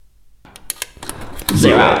0.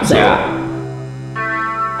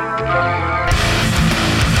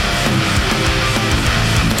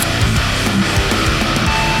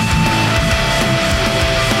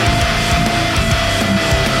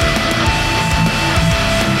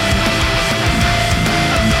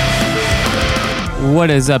 What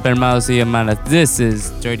is up, hermanos y hermanas? This is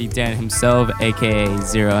Dirty Dan himself, aka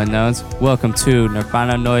Zero Unknowns. Welcome to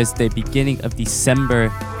Nirvana Noize, the beginning of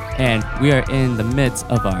December, and we are in the midst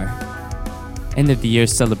of our end of the year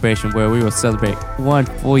celebration where we will celebrate 1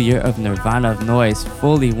 full year of Nirvana Noize.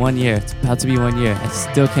 Fully 1 year. It's about to be 1 year. I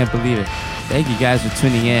still can't believe it. Thank you guys for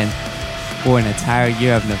tuning in for an entire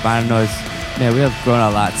year of Nirvana Noize. Man, we have grown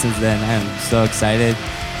a lot since then. I am so excited.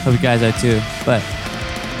 Hope you guys are too. But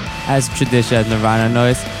as tradition of Nirvana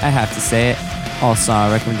Noize, I have to say it. All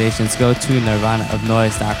song recommendations go to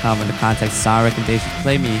nirvanaofnoise.com in the context song recommendations.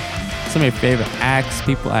 Play me some of your favorite acts,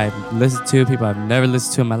 people I've listened to, people I've never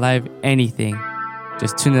listened to in my life, anything.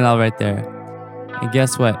 Just tune it all right there. And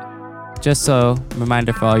guess what? Just so,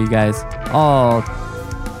 reminder for all you guys, all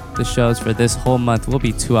the shows for this whole month will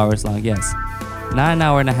be 2 hours long. Yes, not an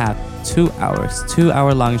hour and a half, 2 hours, 2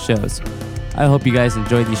 hour long shows. I hope you guys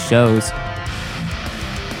enjoy these shows.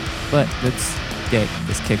 But let's get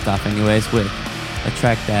this kicked off anyways with a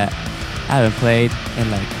track that I haven't played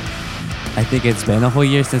in I think it's been a whole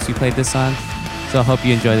year since we played this song. So I hope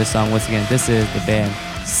you enjoy this song. Once again, this is the band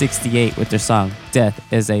 68 with their song Death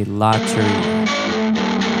is a Lottery.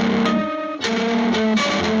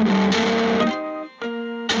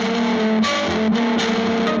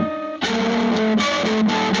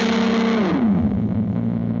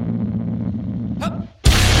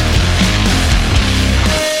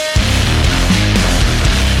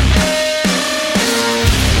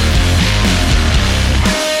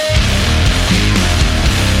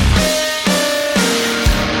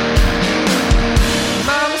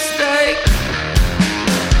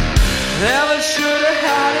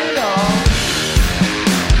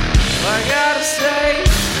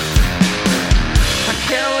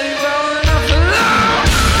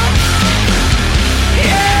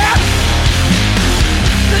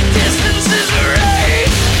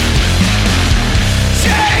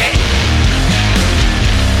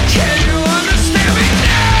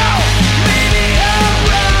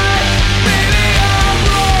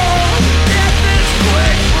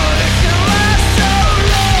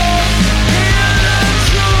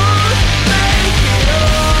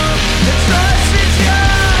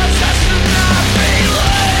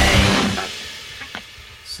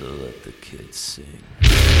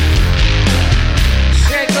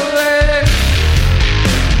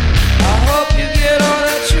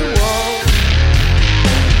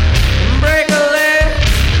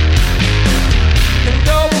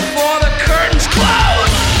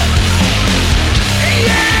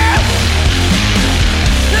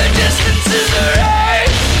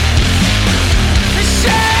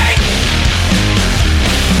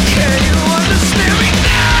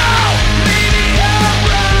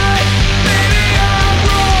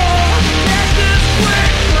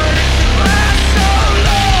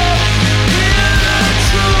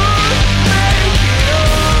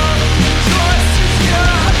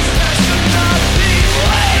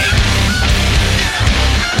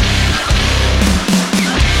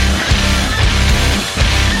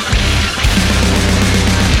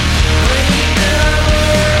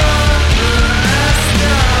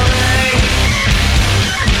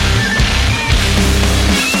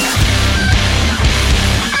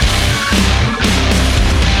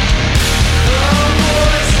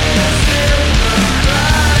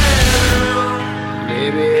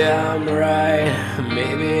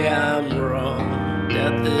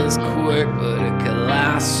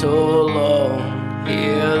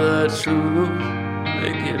 True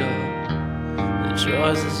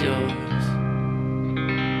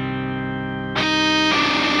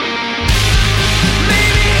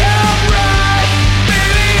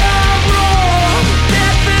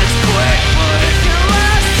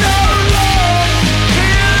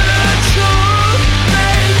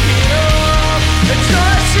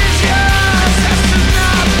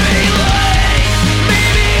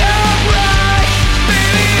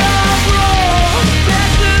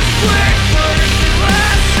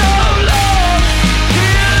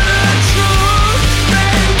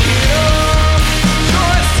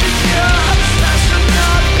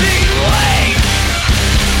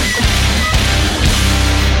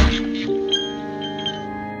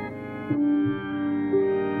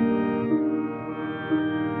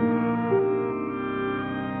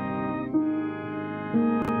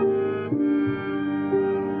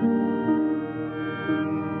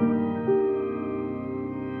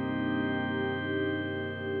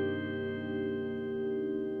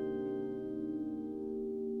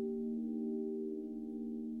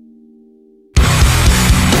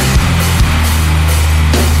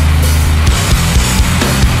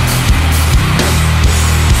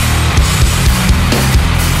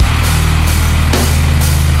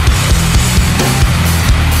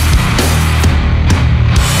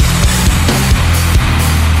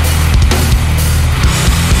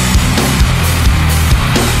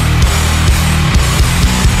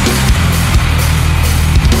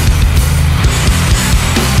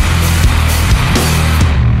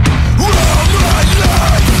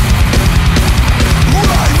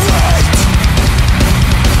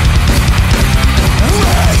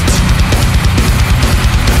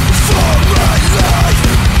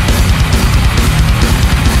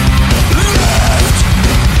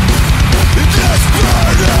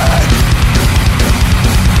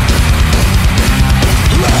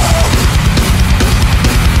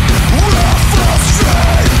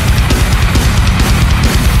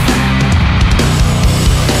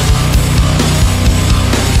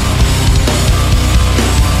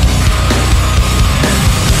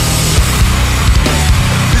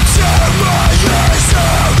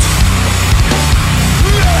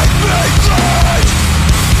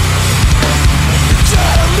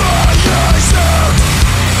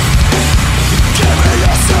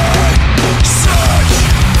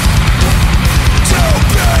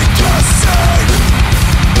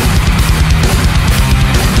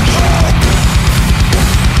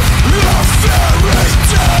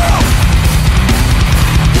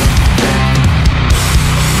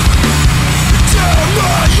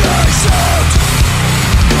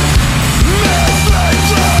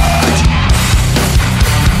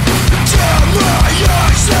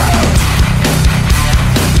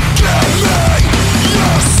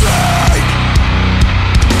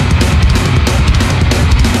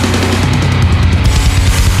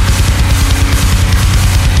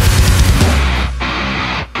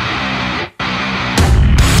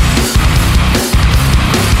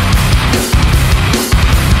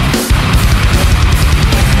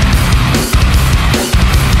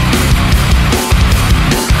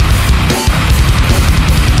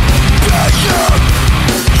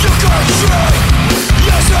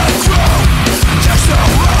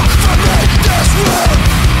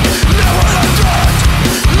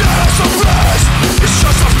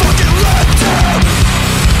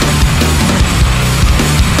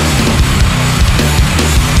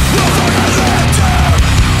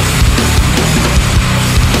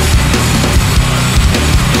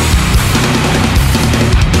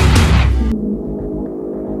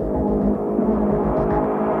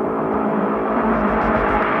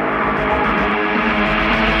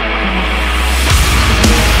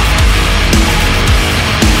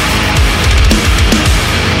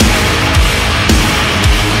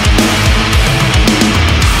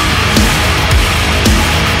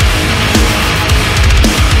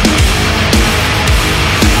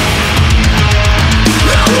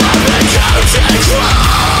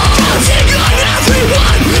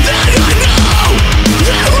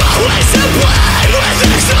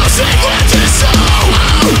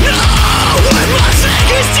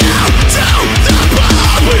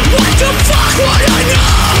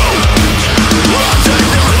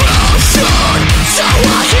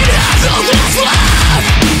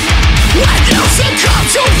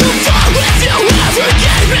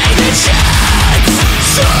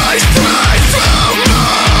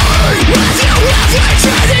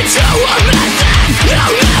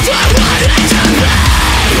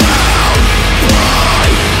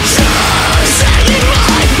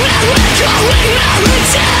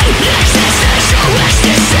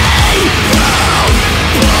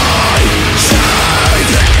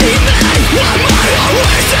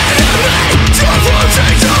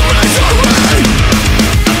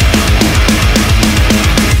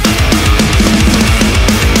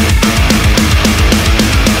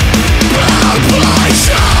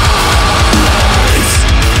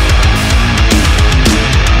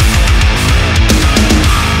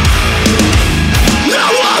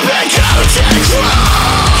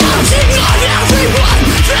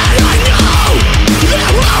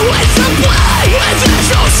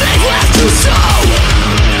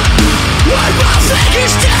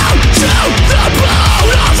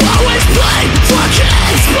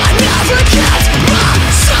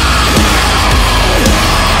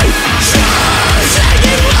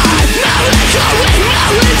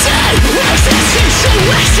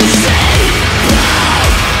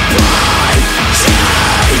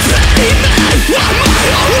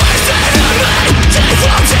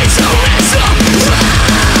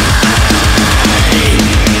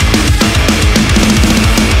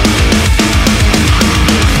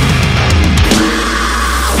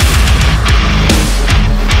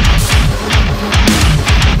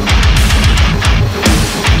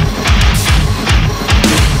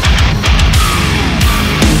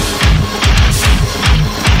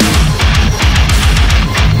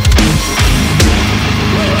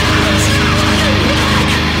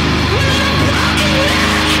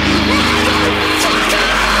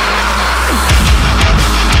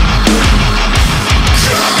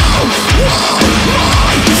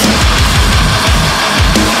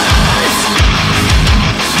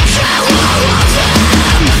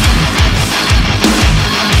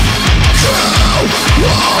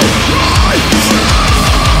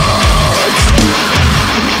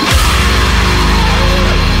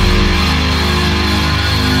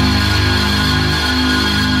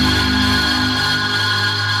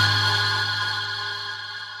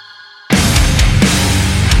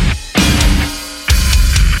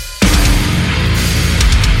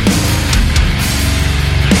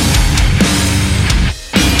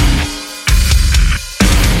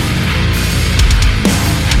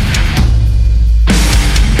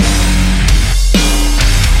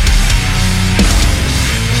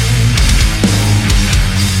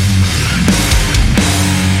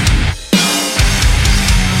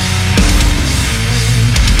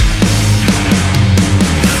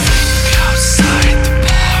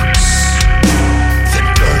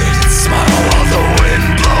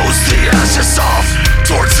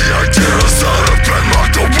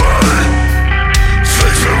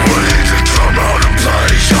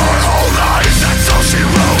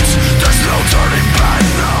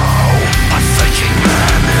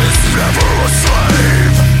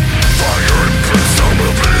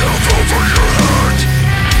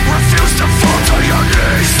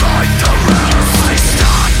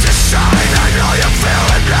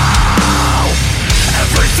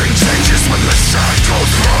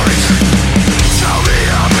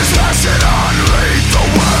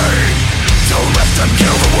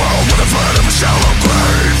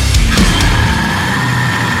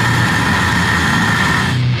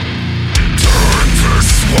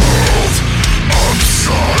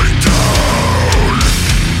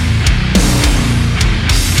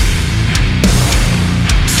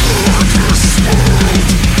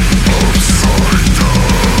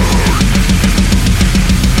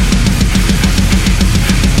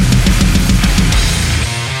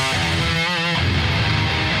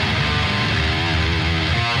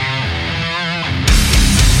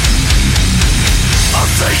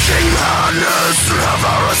man is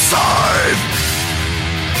never a slave.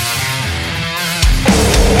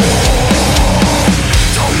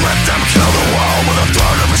 Don't let them kill the world with a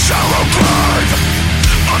threat of a shallow grave.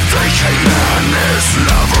 A thinking man is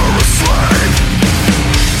never a slave.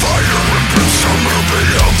 Fire and brimstone will be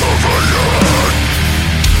held over your head.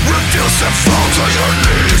 Refuse to fall to your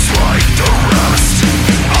knees like the rest.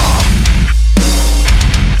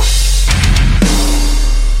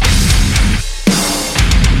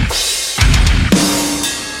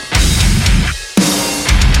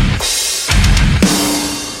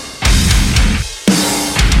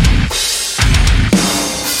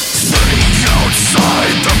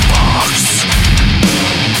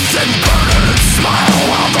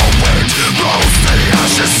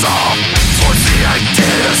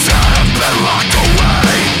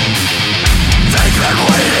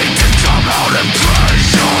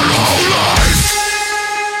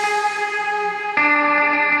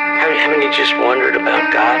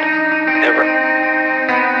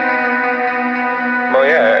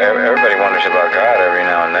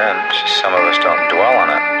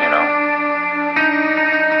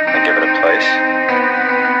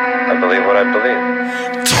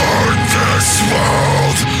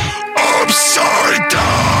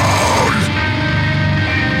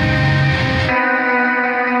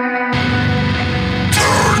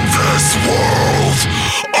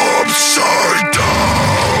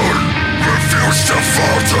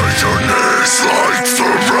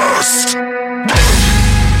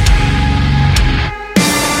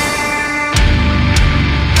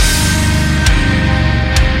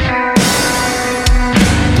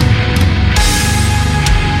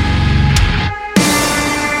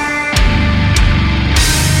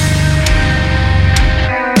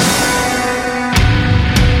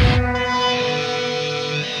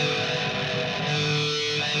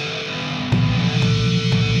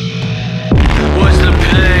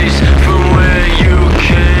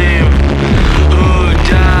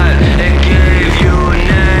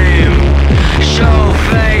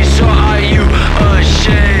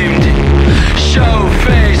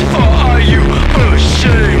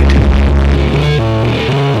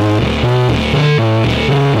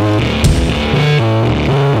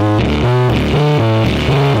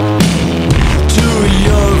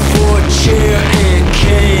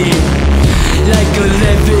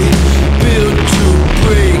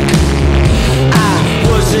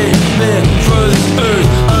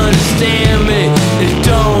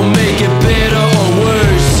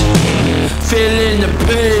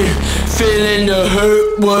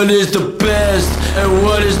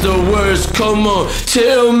 Come on,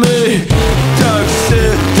 tell me. Doc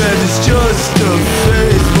said that it's just a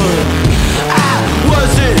phase, but I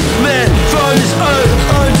wasn't meant for this earth.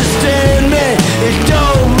 Understand me, it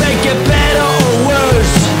don't make it better or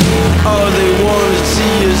worse. All they wanna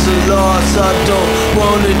see is a loss. I don't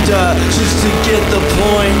wanna die just to get the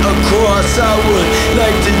point across. I would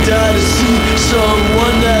like to die to see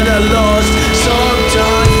someone that I lost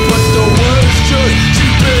sometimes, but the world's just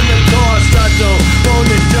cheaping the cost. I don't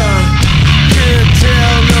wanna die. Can't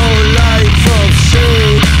tell no light from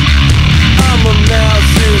shade. I'm a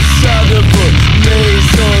mouse inside of a maze.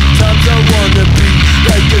 Sometimes I wanna be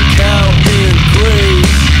like a cow in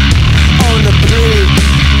graves. On the plate,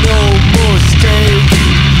 no more steak.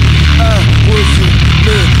 I wasn't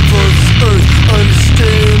meant for this earth.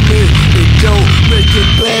 Understand me, it don't make it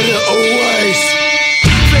better or worse.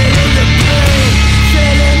 Feeling the pain,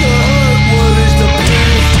 feeling the hurt. What is the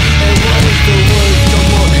pain and what is the worst?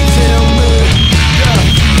 Come on, tell me.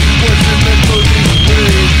 Wasn't meant for this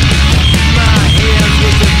way. My hands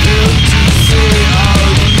wasn't built to say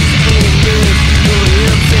all these amen. No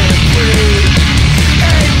hips and pray.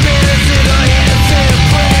 Amen to the hips and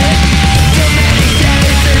pray. Too many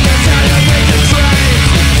days in the time to break the train.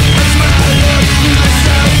 I smile up through the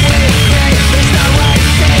subway grace. It's not right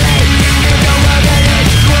feeling. You know what it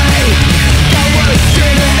is great. That was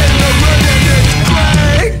shitting in the room and it's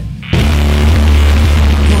great.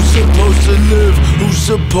 Who's supposed to live? Who's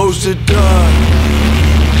supposed to die?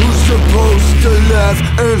 Who's supposed to laugh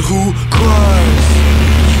and who cries?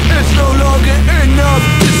 It's no longer enough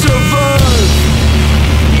to survive.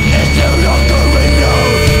 It's no longer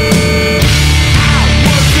enough. I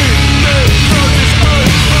wasn't meant for this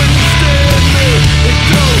earth. Understand me, it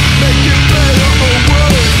don't make it better or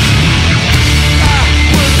worse. I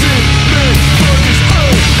wasn't meant for this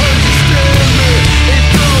earth. Understand me, it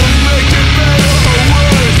don't make it better or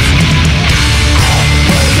worse.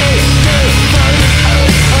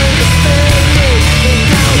 Understand me, it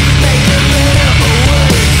don't make it better or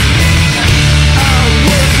worse. I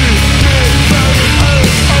wasn't meant for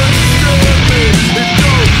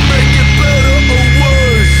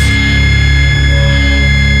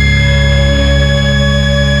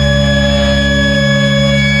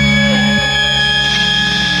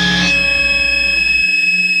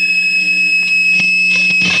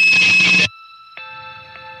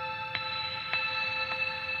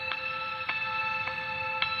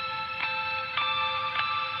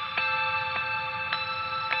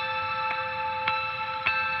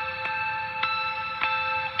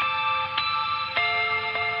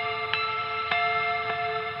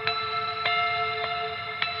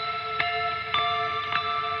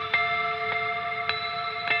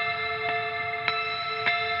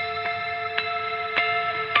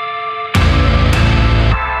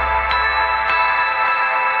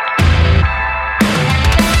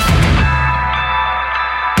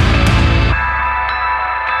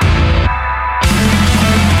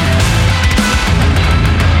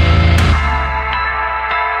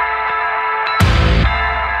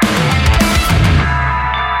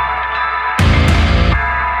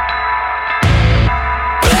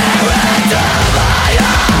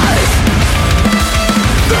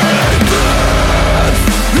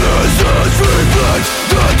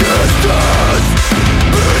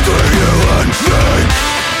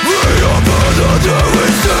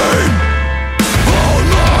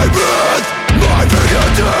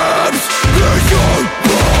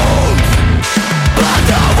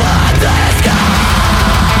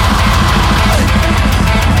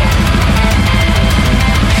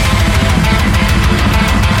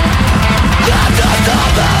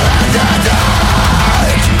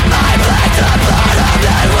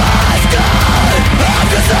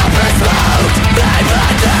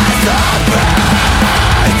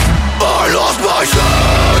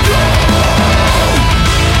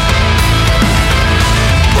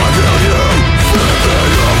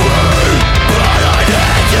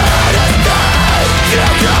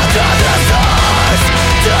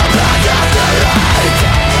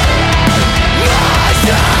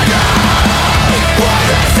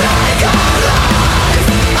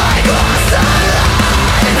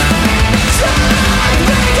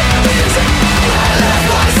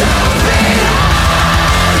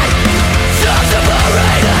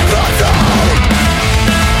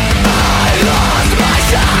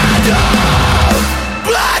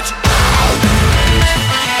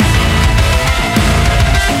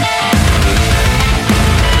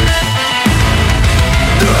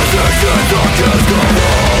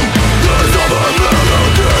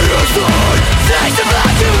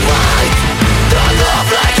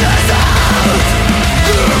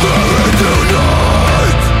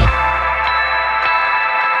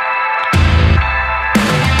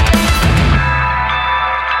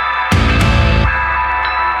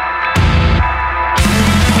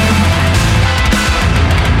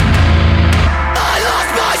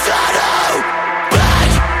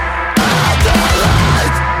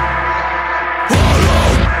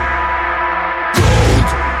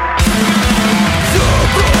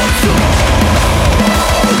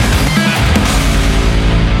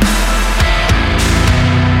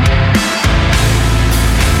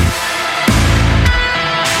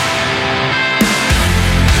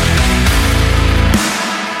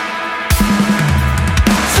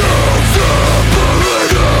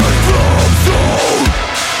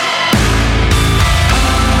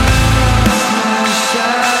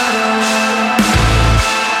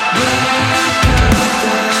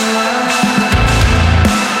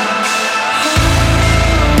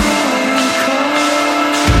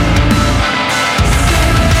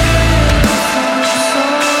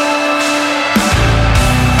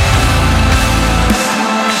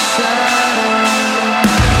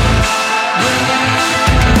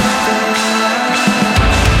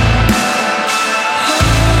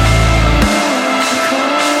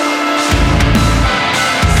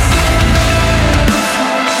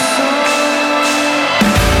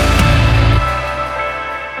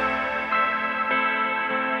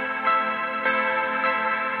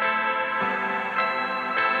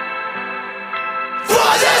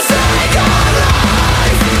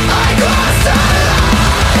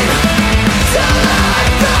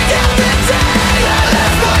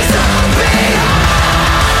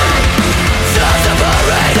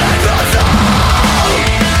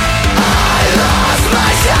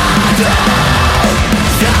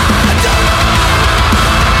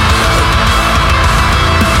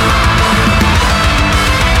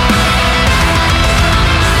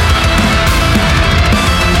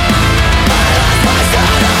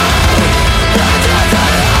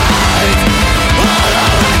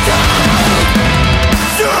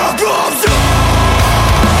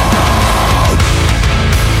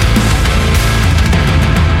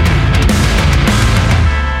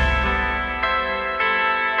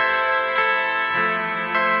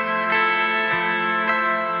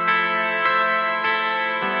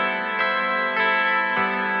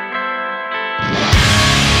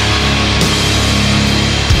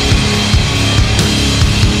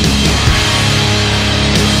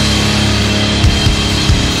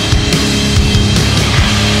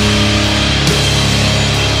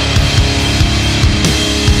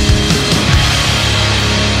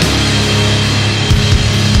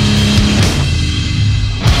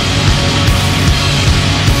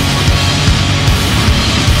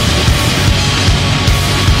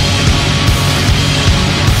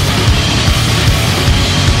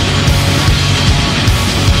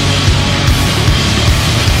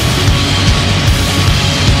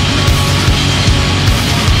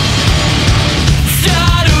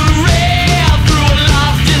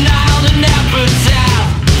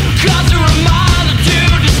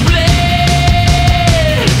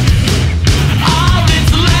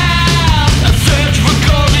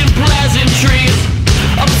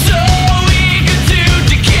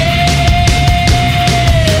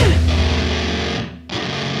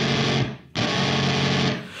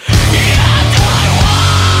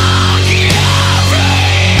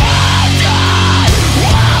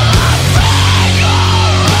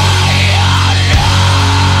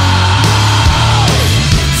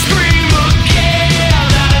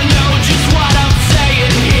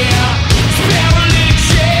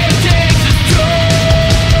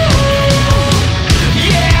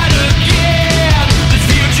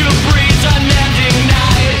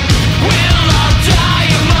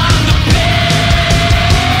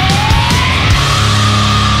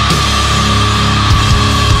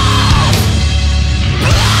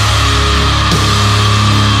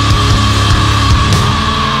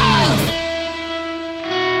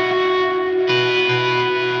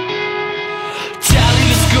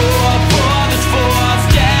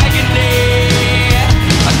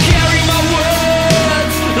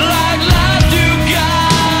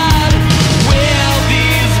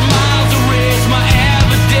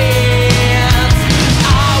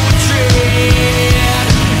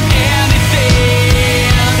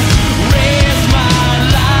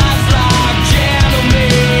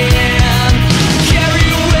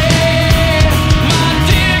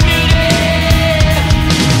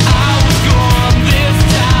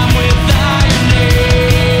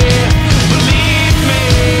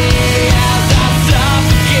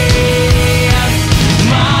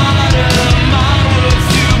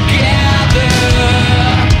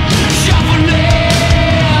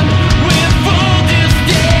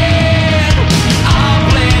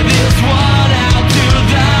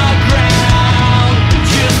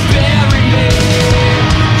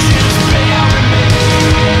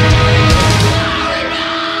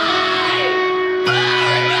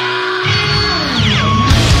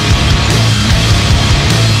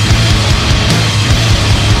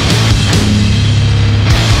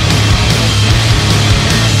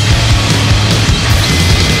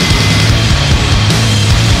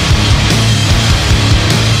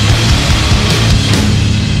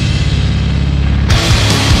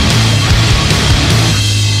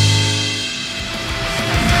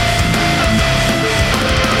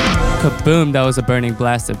Kaboom, that was a burning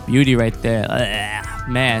blast of beauty right there.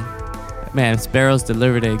 Man, Sparrows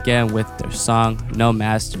delivered it again with their song No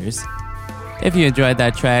Masters. If you enjoyed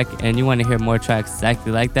that track and you want to hear more tracks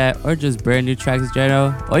exactly like that, or just brand new tracks in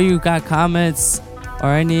general, or you got comments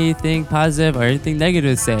or anything positive or anything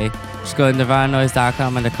negative to say, just go to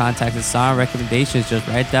nirvananoise.com under contact and song recommendations. Just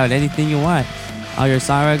write down anything you want. All your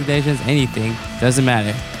song recommendations, anything, doesn't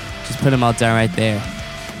matter. Just put them all down right there.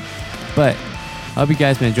 But I hope you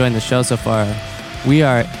guys been enjoying the show so far. We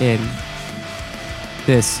are in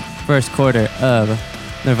this first quarter of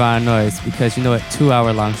Nirvana Noize because you know what,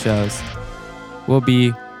 2-hour long shows will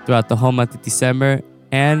be throughout the whole month of December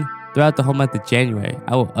and throughout the whole month of January.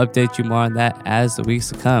 I will update you more on that as the weeks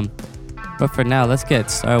to come. But for now, let's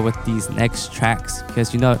get started with these next tracks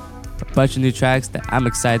because you know a bunch of new tracks that I'm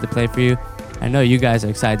excited to play for you. I know you guys are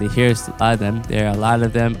excited to hear a lot of them. There are a lot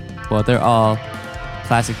of them. Well, they're all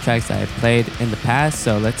classic tracks that I've played in the past,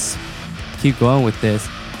 so let's keep going with this.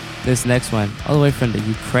 This next one, all the way from the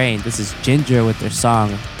Ukraine, this is Jinjer with their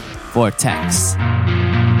song Vortex.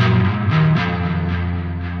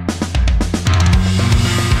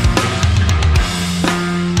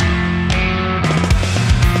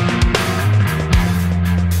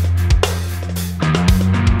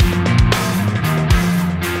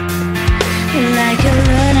 Like a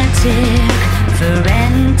lunatic,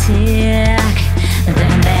 frantic. The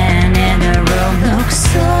man in the room looks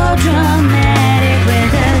so dramatic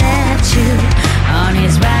with a tattoo on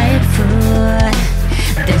his right foot.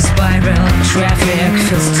 The spiral traffic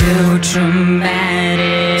feels too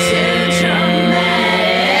dramatic. Too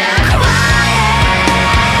dramatic. Quiet.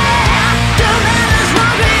 The man is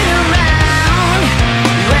walking around.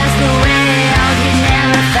 Where's the way out he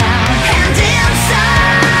never found? And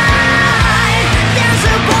inside, there's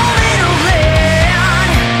a bullet of lead.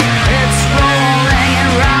 It's rolling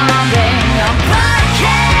and rounding a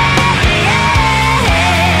parquet.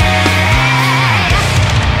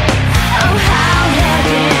 Oh, how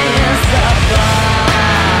heavy is the ball?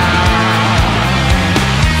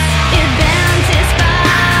 It bends his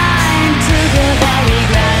spine to the very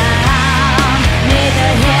ground.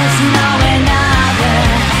 Neither his nor another,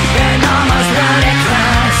 an almost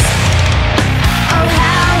ludicrous. Oh,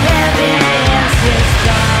 how heavy is his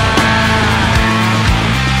thumb?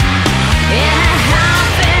 In a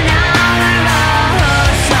half an hour or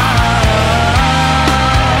so,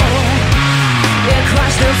 it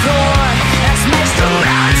crushed the floor and smashed the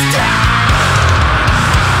round stones.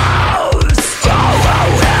 Oh, how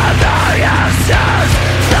heavy is his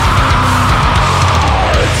thought?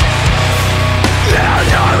 In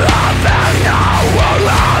a half an hour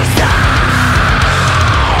or so,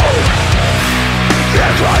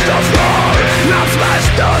 it crushed the floor and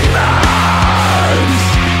smashed the round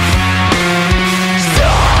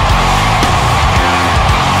stones.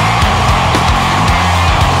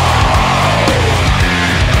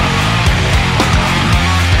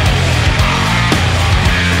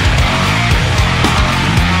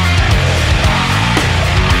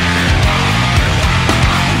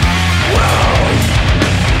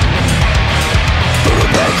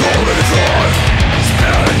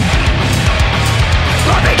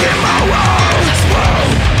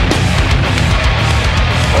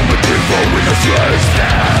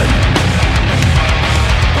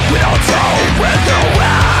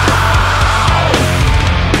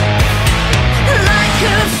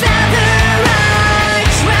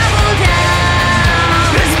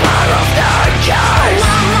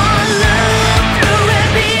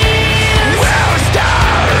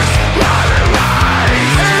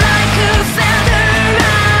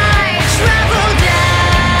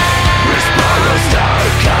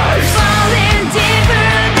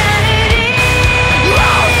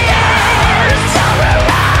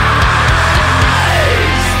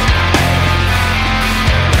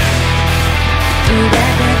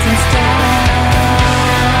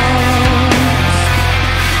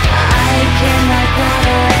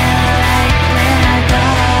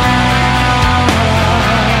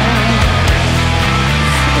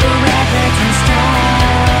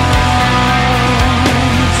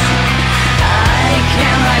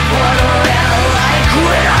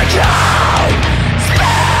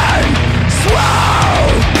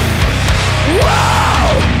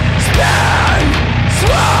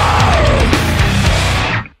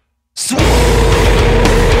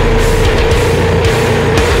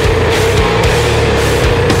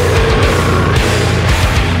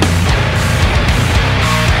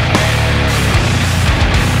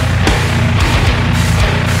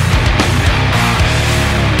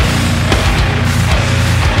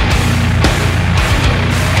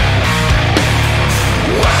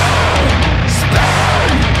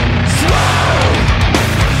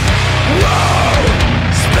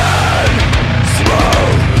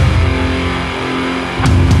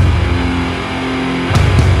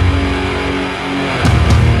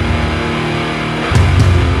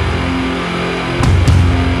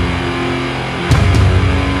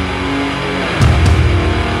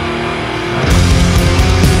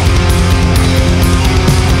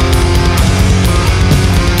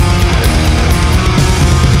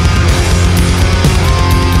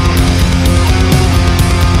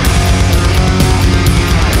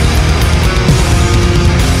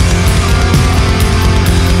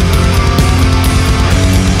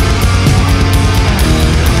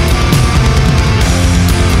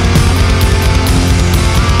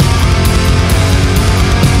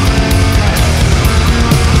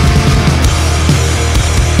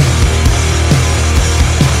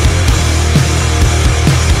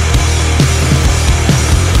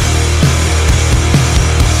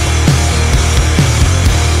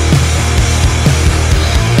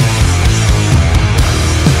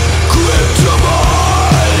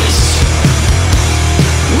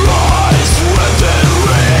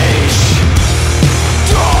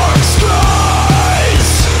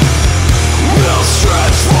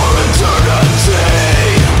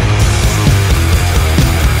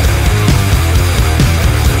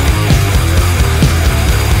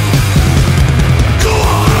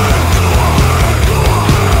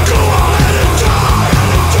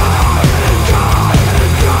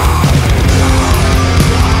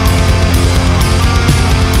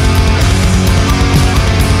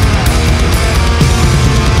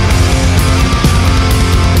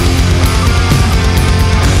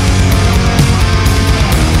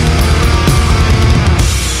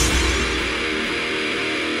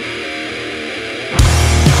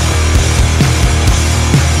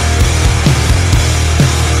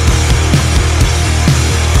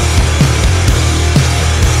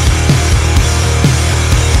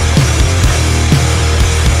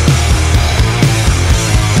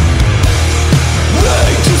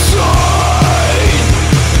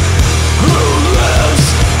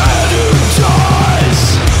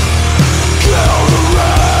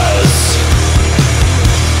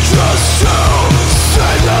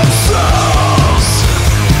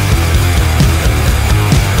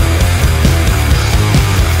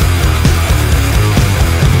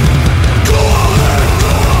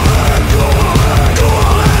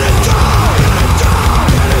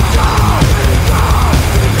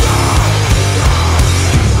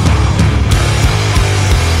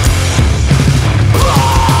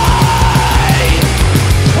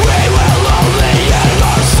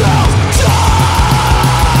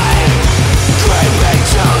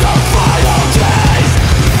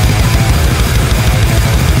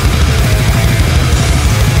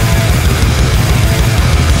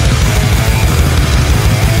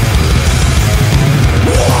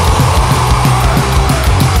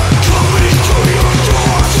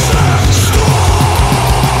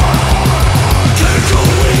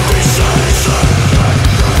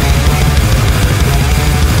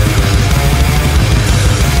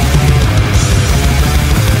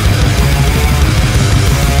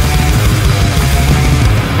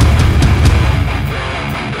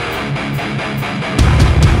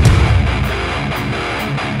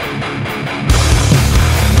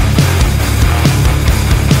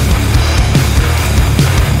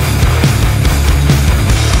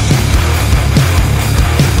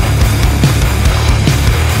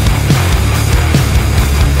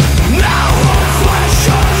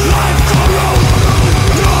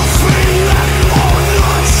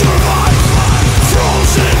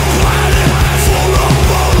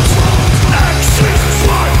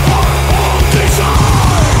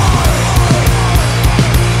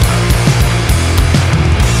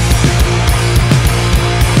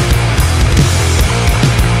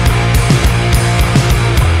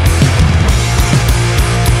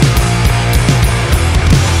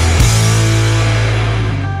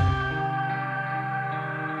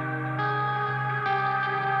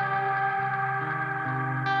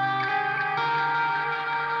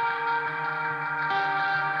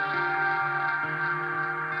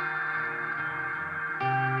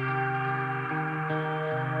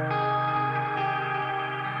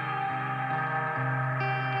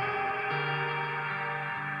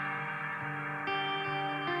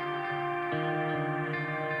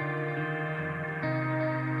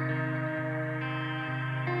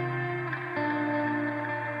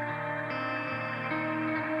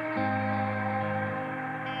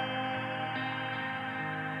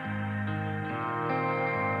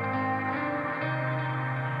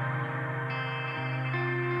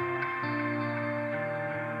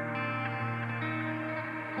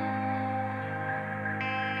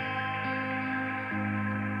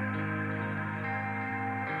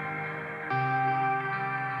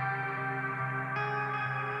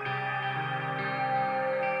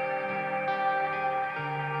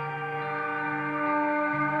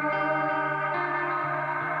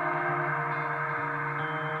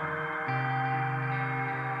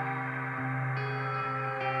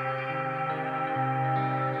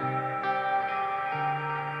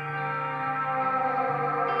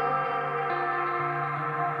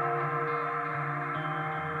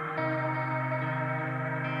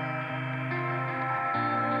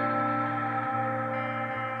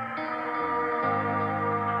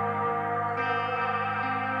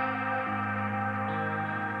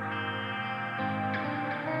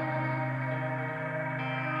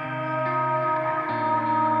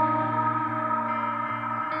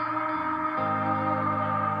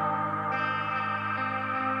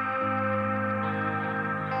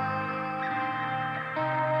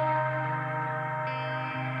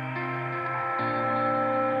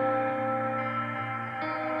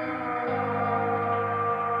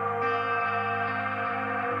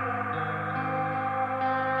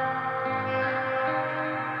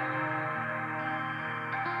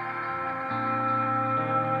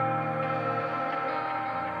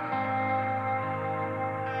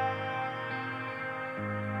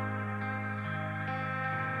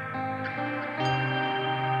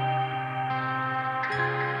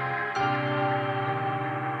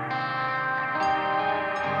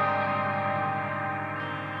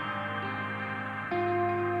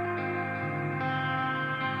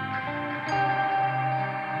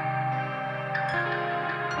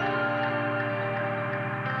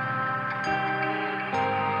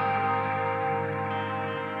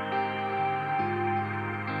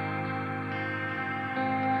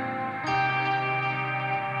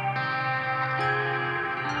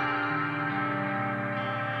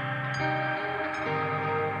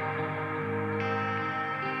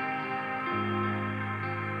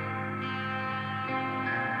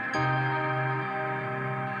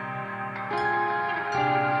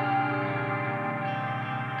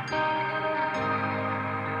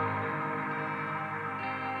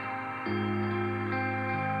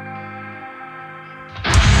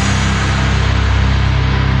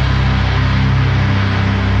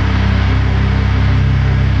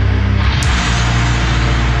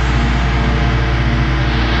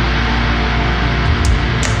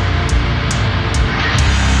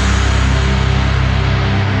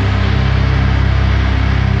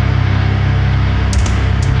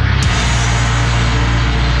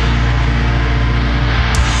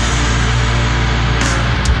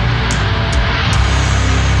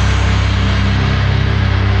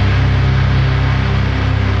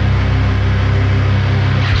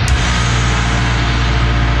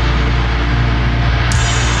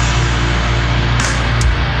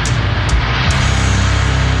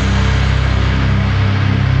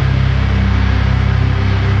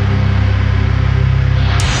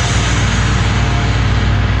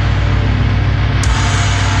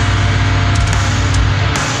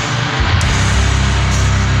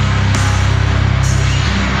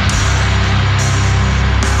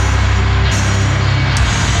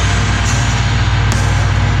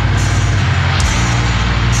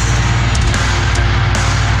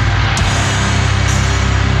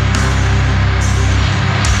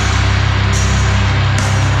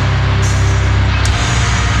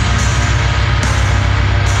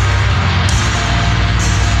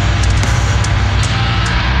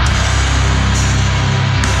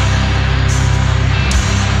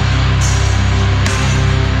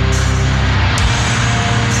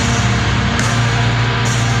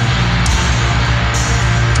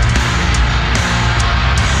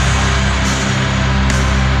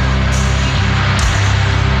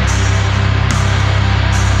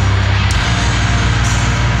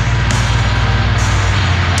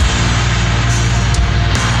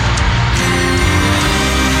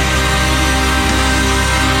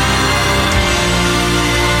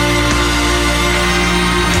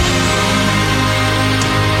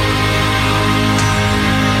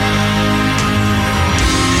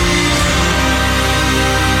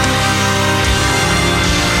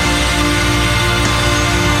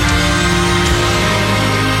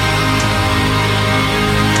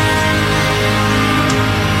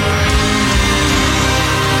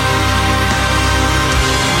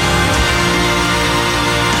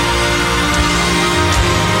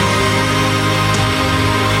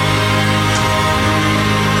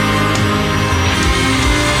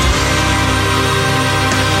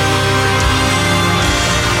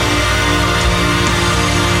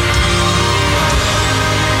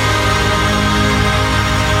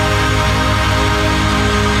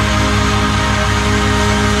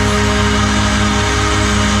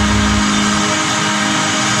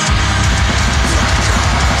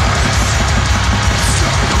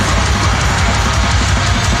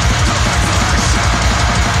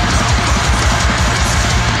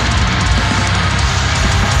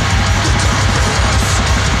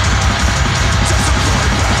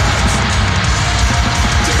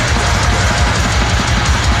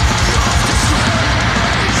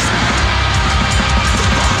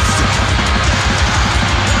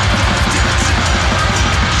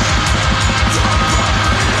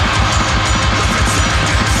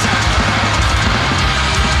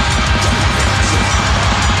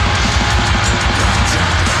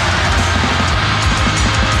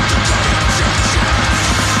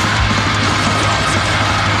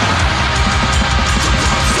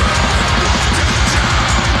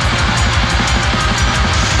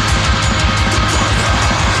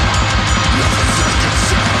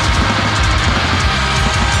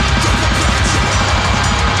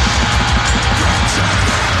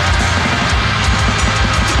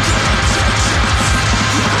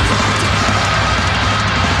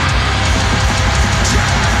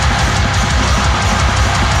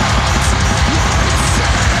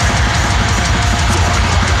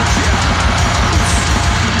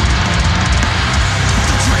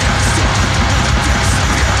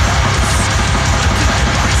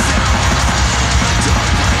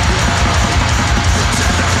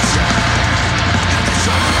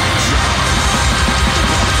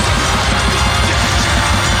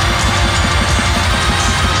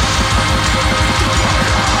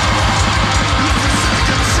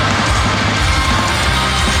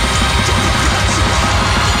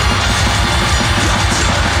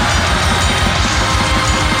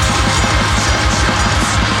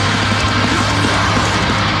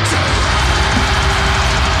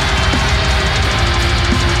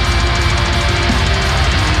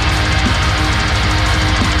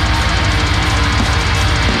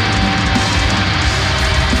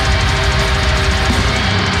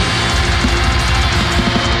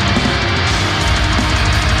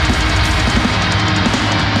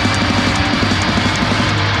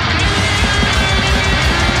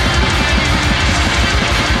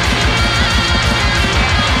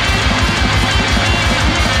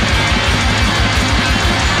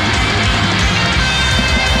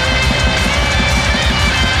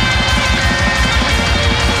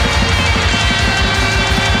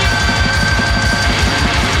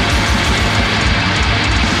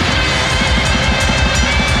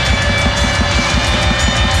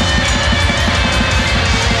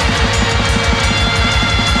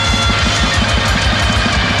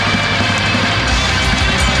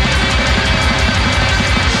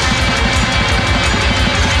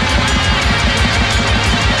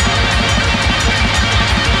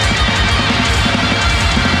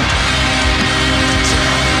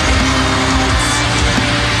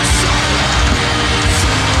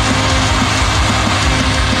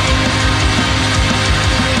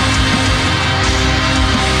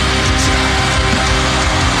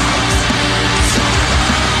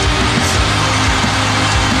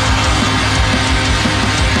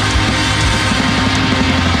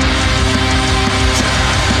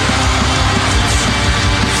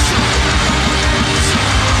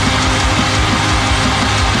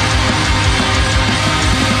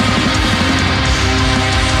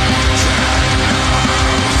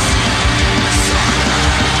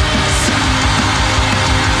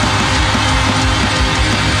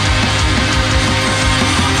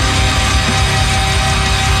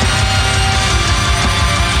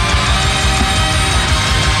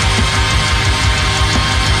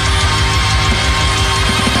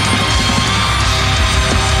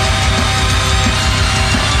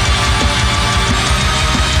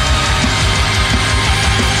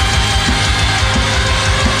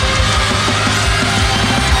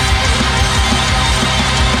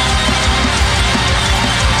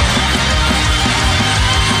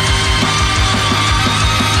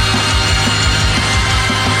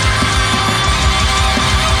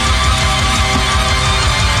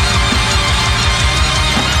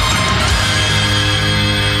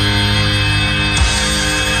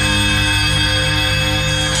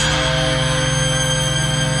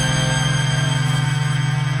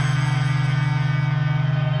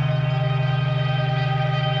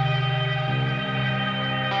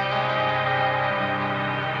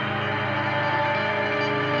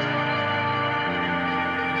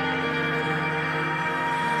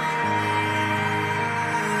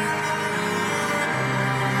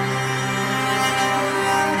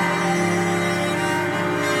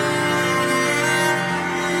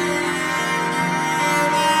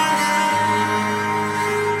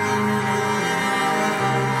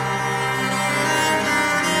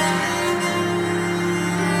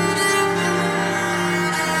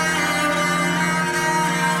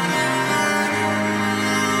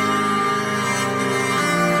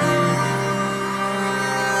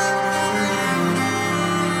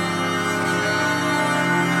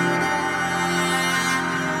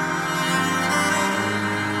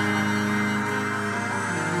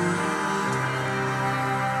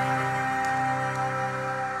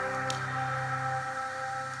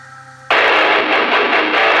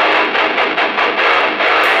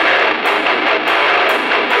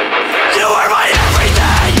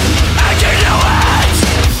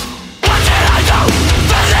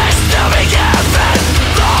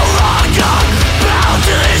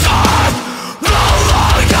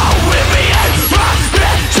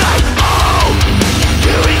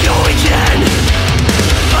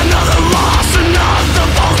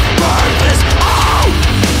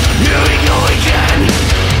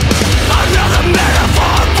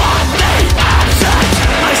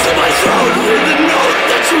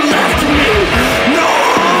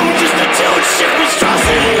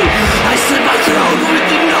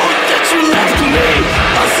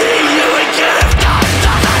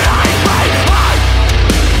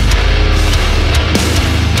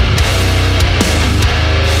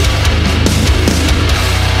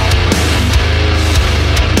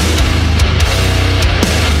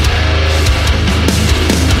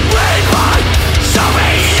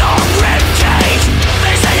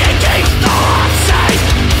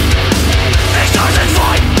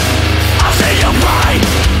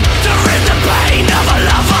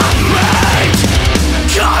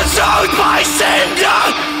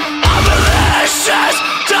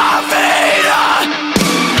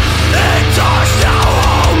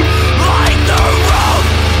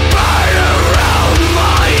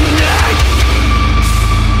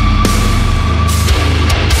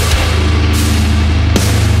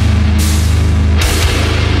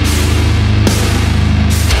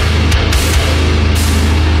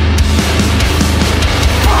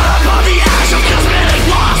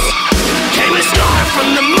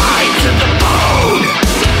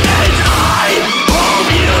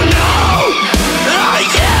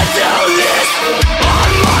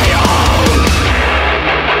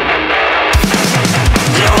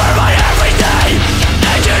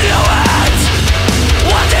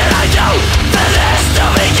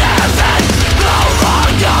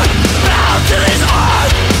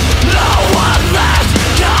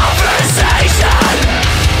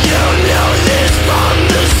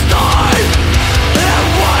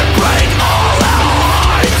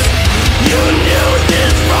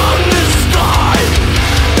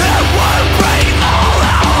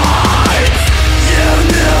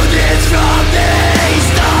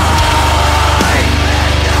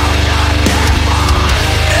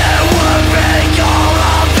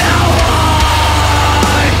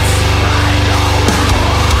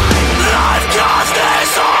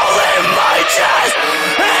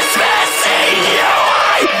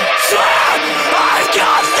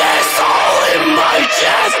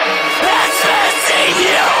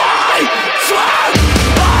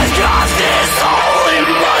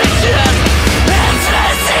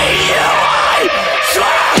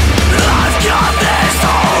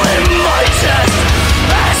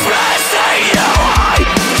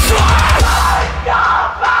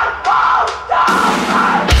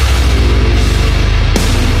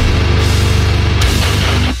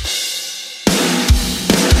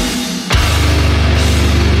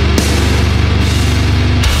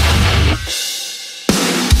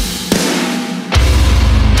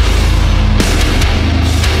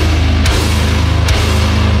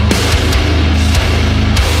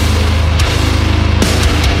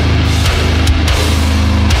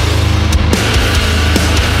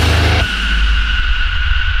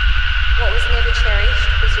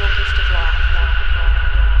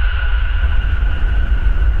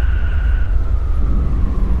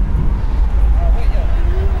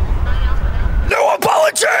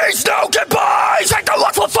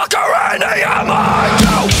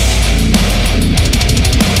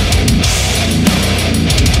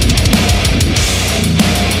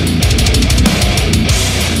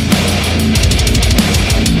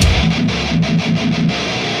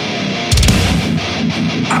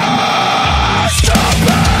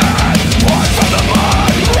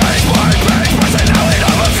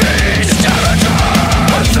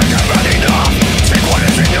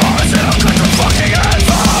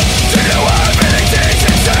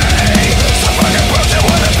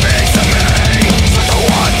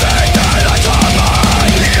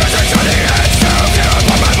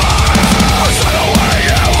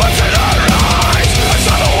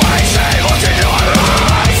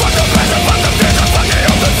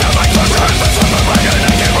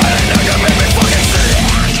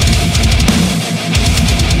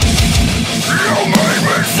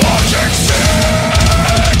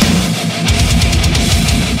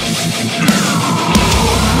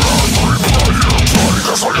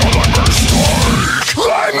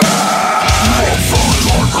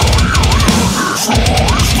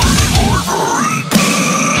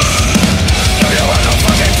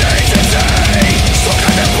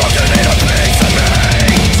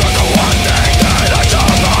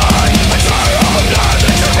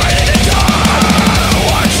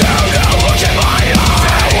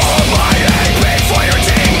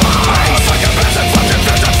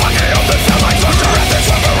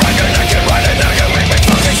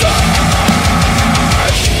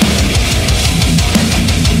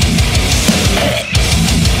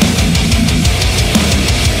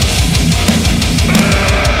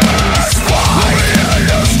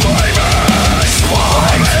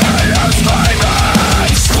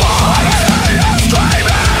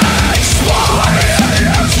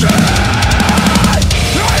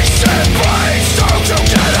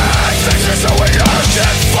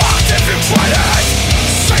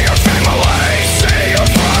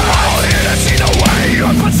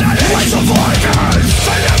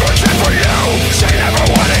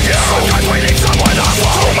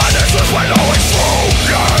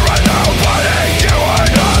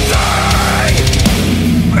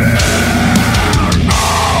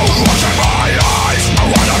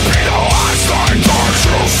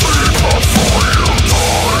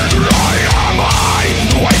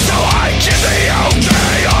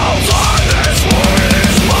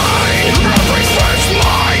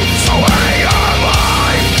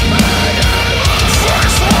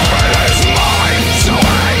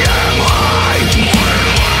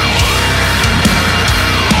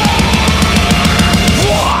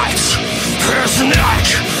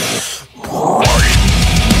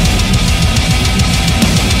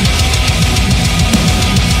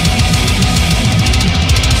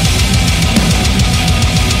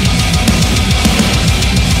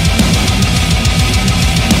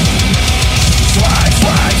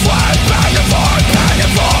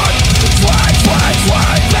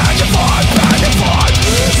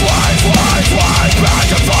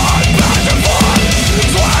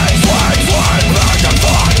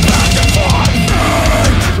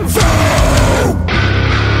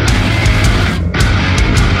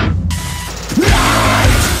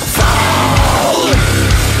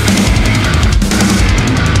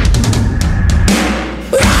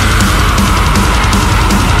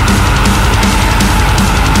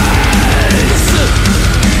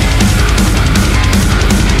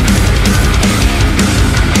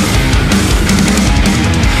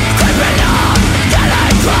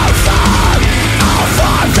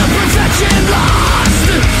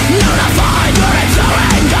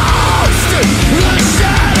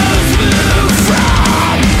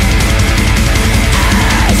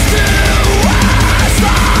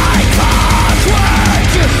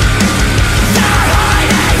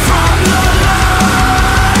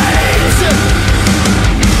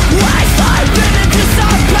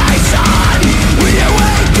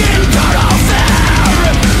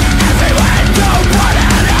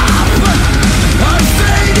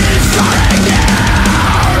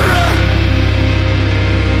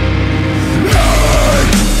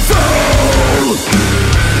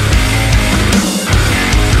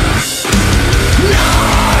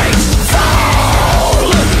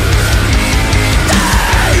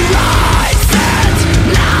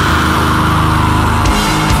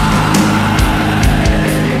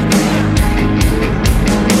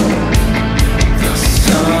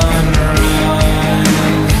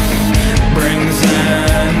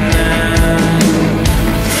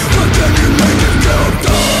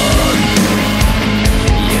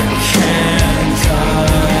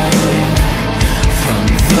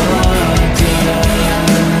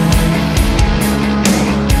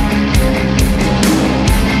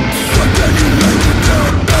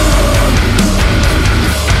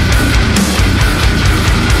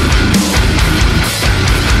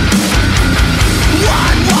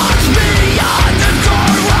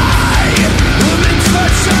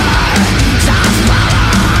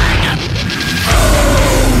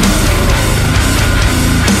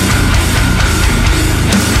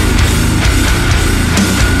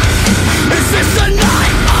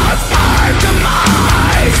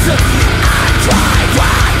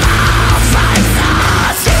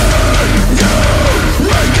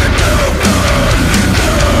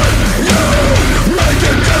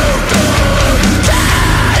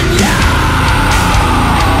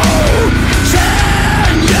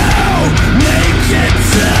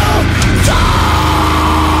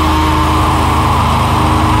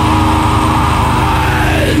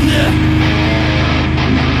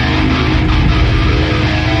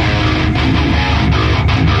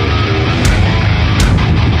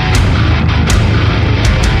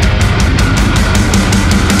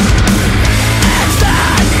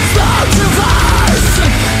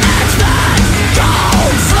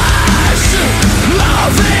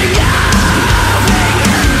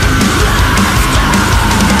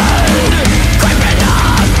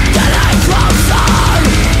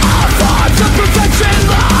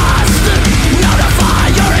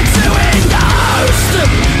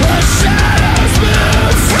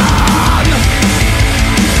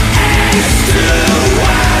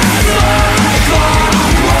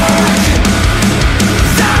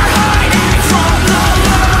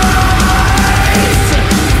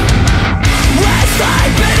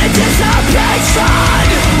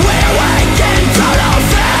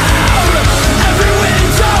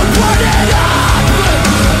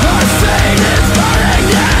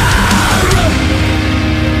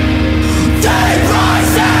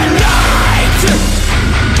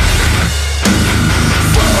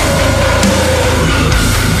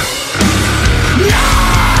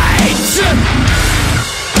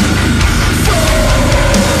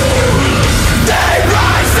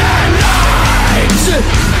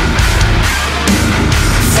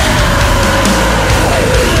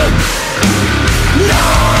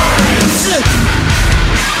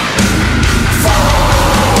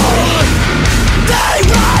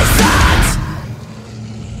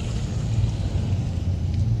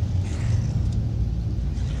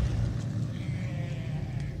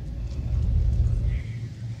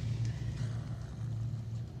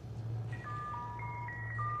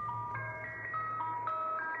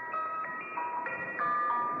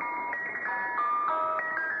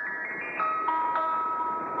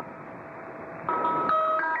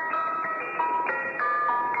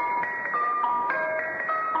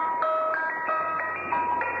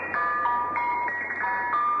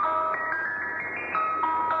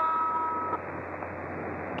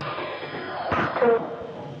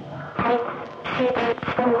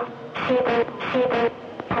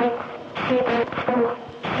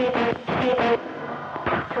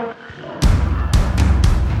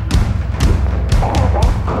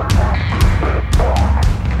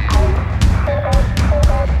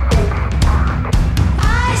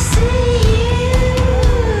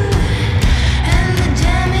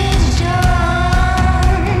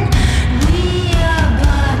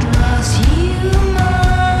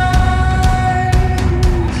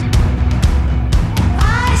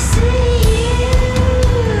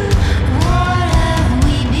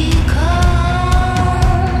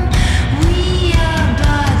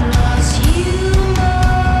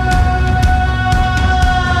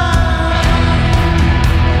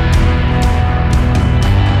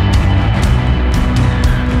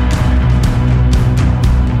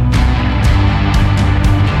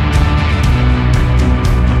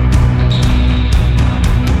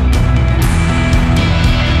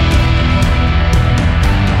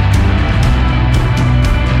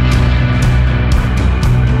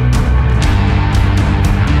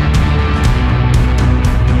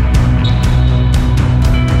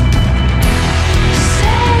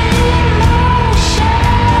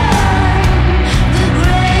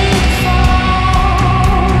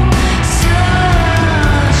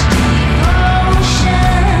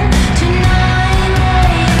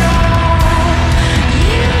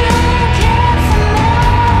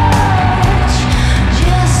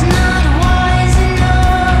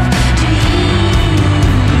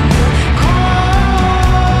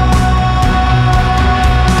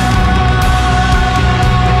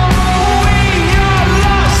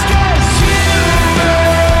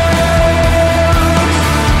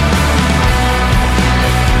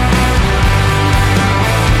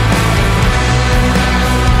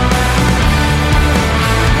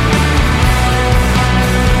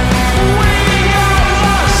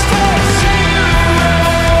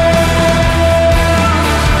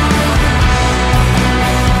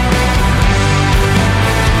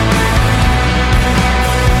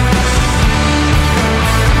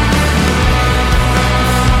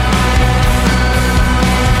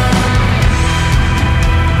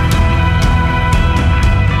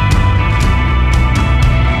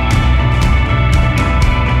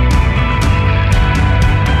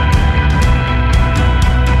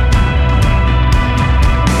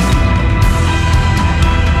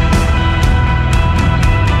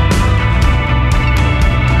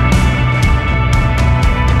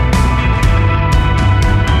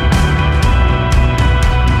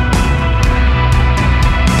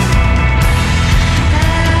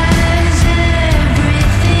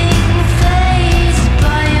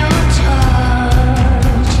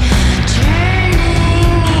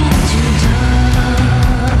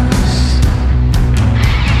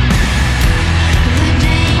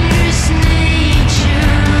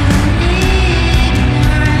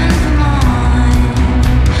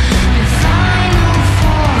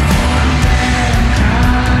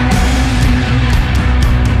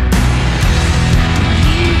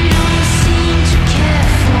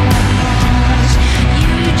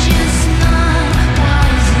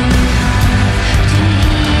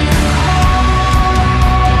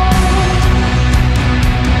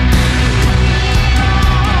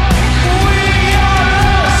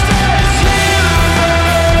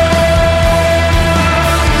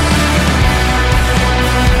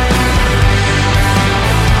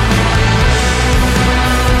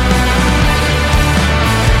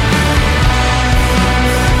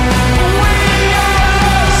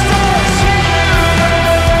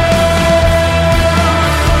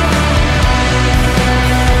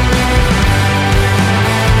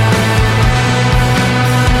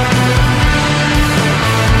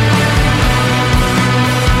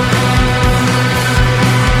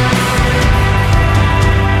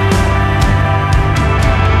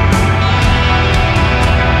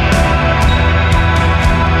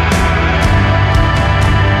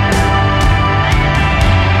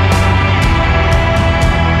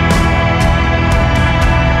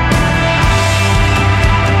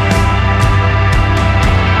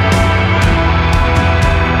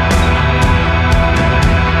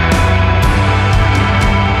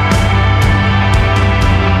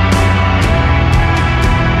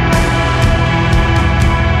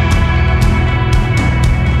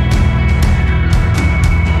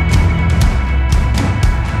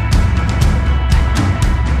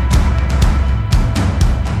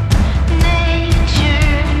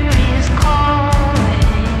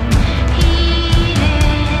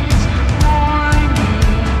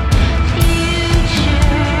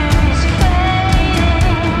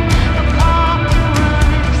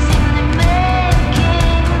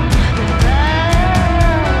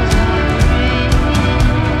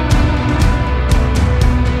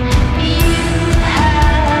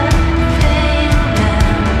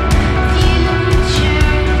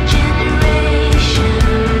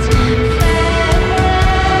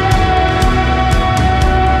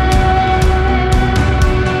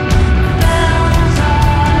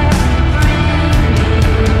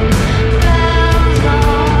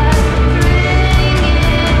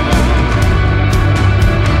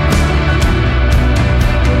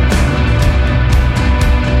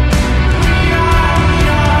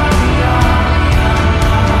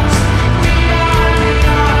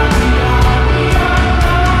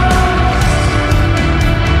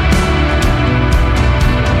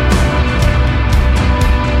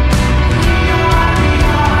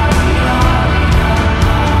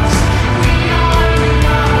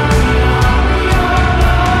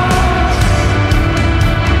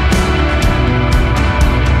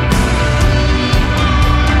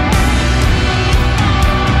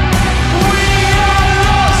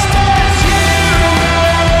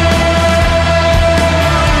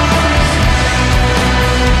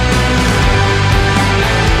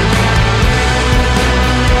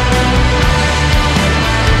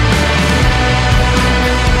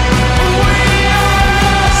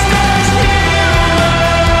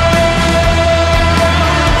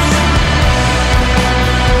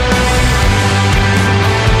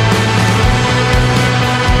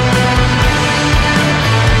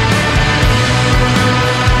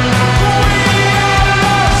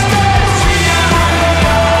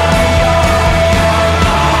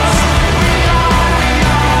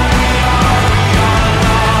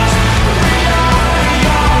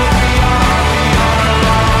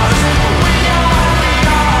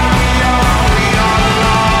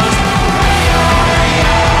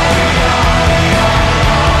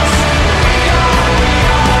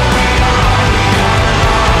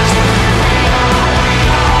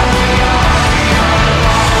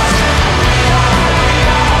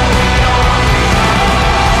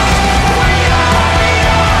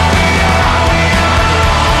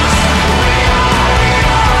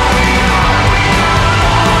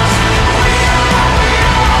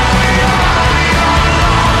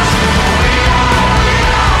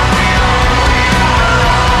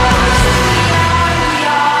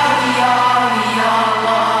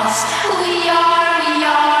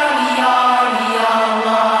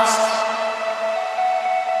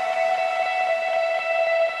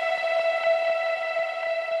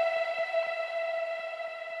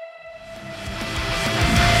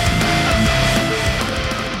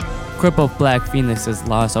 Crippled Black Phoenix's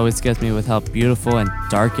loss always gets me with how beautiful and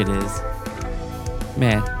dark it is.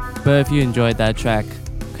 Man, but if you enjoyed that track,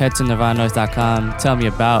 head to nirvananoise.com, tell me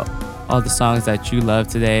about all the songs that you love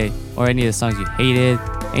today, or any of the songs you hated,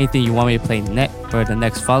 anything you want me to play next for the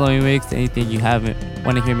next following weeks, anything you haven't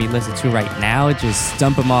want to hear me listen to right now, just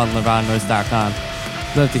dump them all on nirvananoise.com.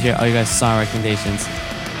 Love to hear all you guys' song recommendations.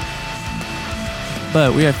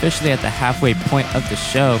 But we are officially at the halfway point of the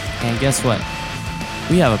show, and guess what?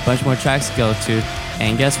 We have a bunch more tracks to go to,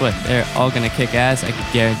 and guess what? They're all gonna kick ass, I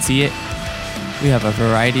can guarantee it. We have a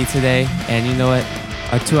variety today, and you know what?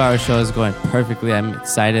 Our 2-hour show is going perfectly. I'm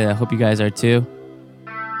excited. I hope you guys are too.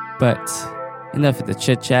 But enough of the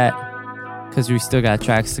chit chat, because we still got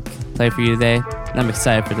tracks to play for you today, and I'm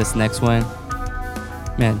excited for this next one.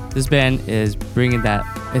 Man, this band is bringing that,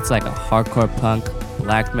 it's like a hardcore punk,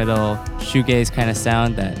 black metal, shoegaze kind of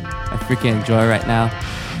sound that I freaking enjoy right now.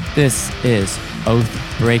 This is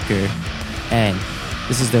Oathbreaker, and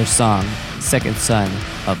this is their song, Second Son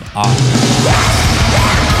of Off. Yeah.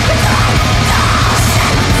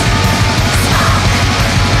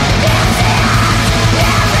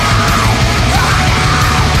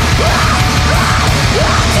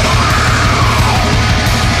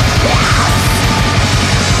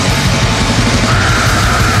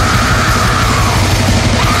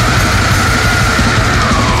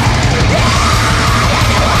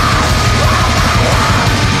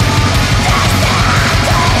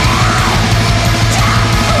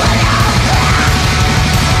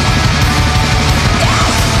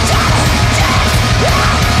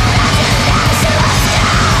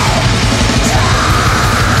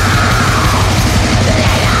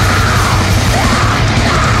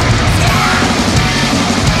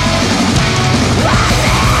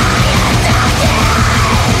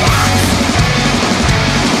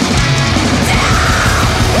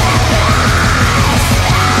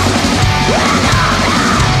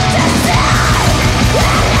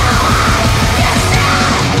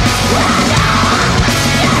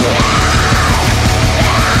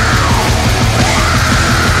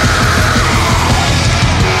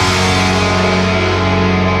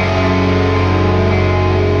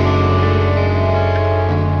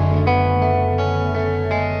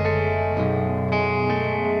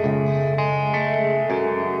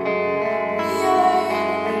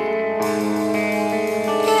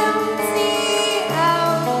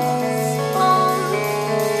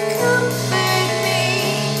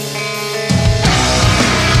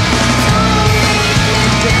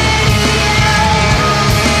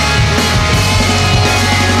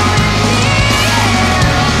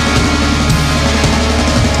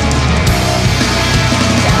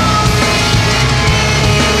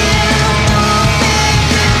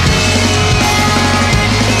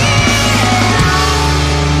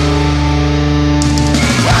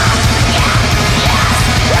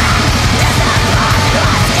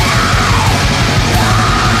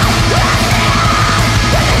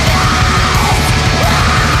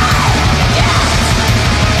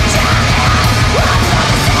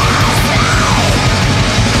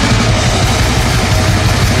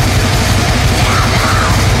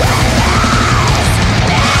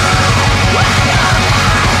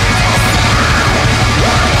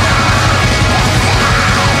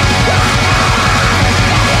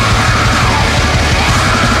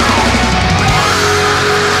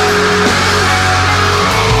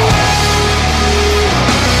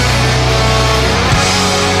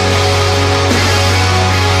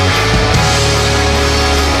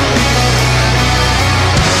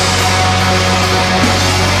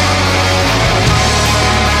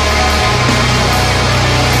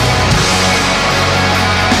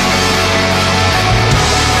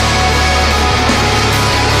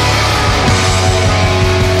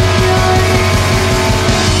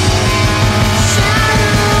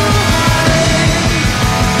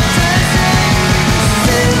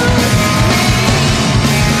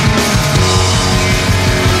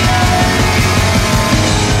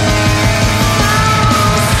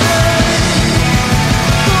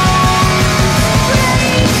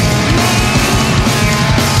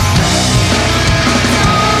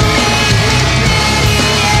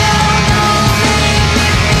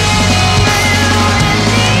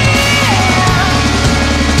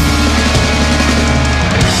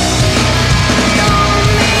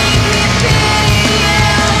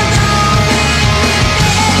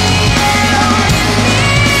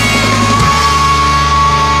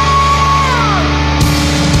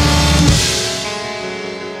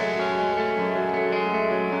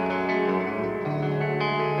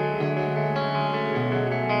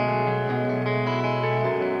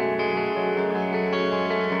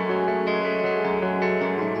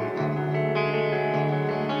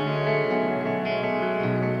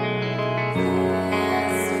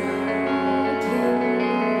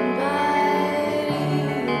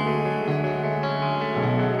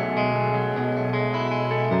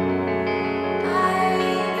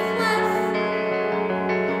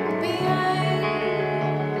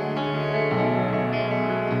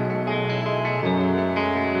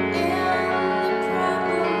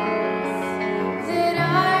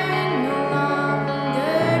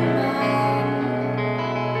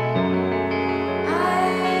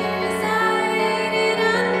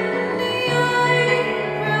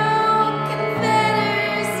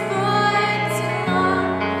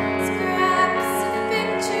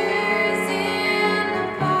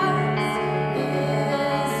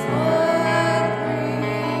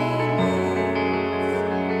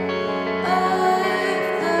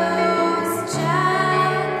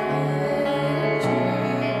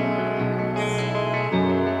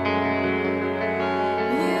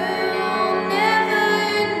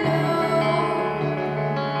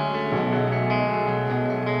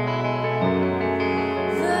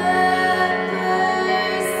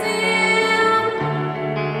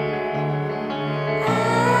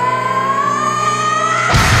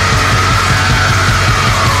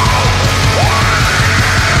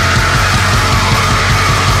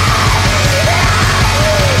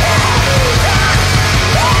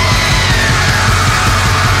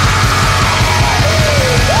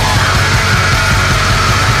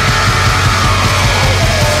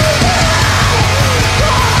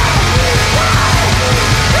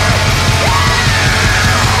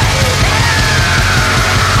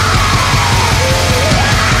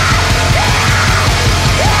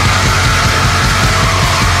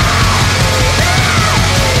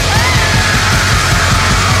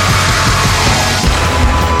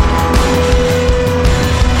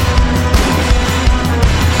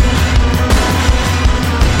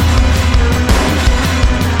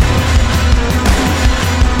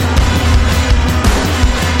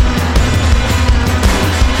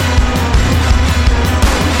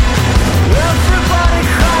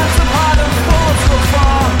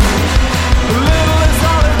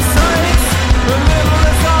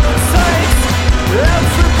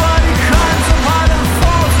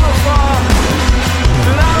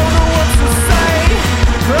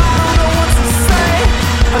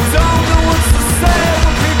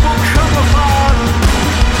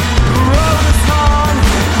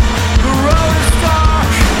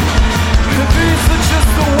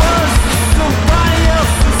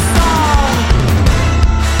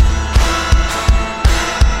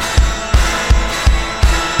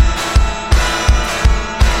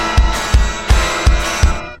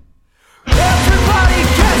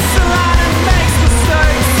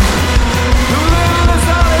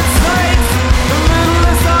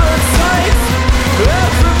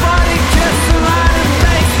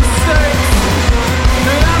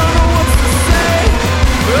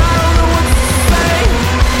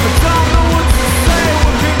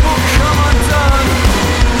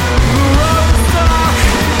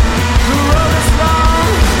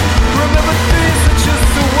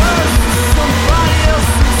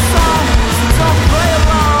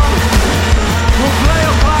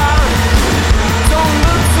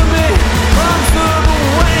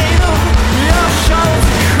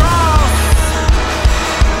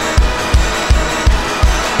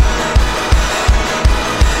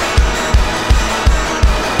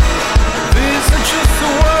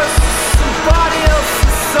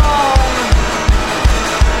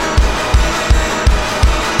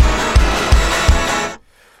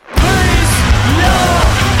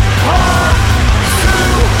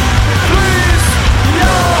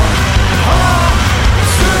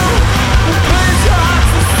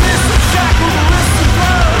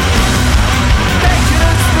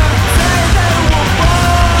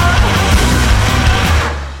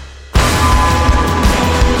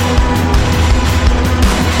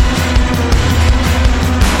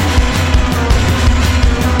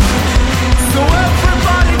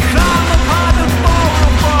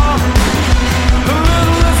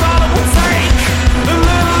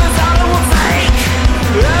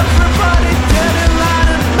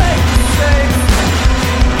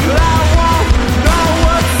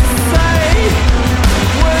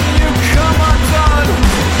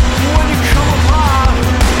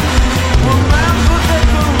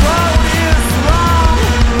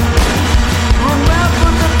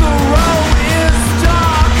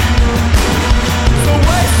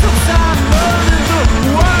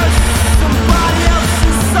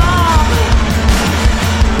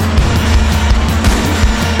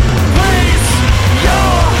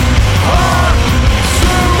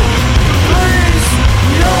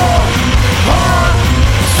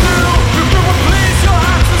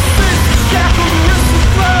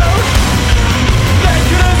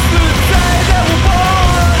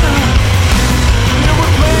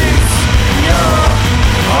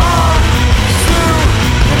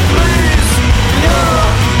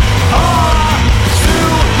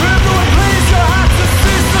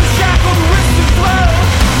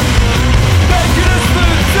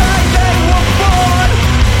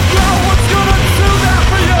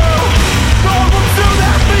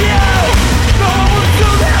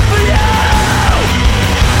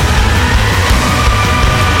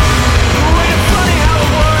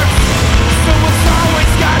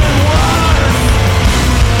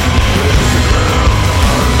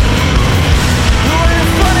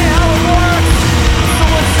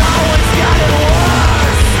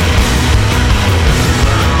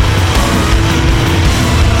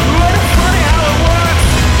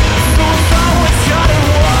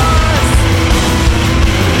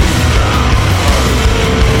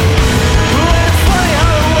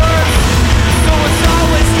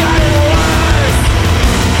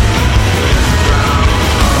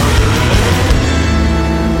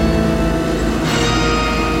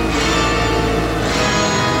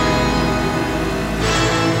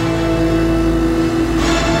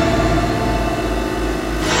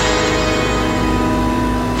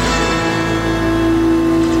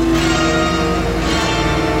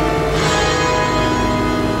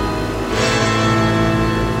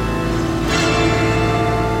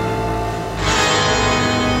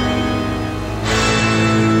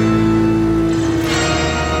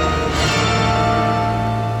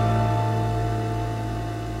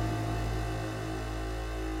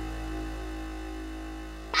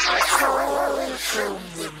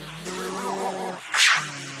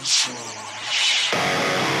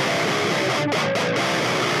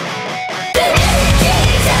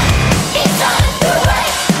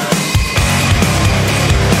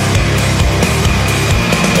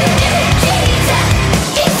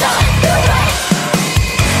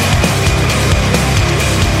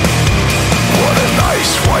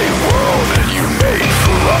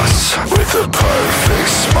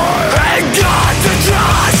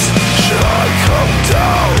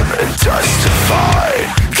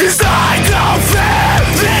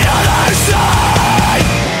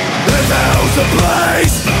 hell's the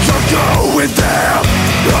place, you're going there,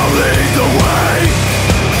 I'll lead the way.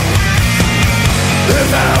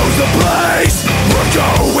 If hell's the place, we're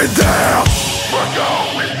going there, we're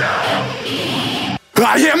going there.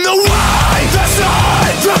 I am the way, the sun,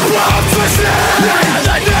 the prophecy. I am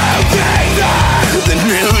the new kingdom, the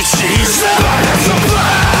new Jesus. I am the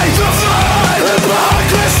place, the fun,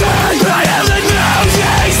 hypocrisy. I am the new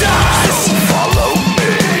Jesus. So follow me.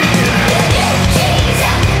 The new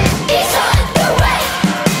Jesus is on the way.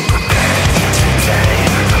 Repent today,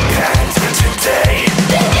 repent today.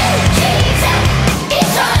 The new Jesus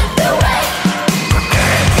is on the way.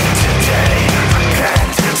 Repent today,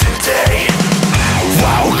 repent today.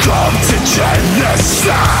 Welcome to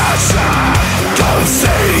Genesis. Go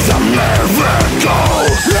see the miracle.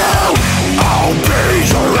 Now I'll be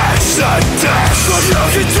your exodus. So you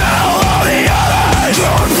can tell all the others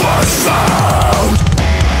God was found.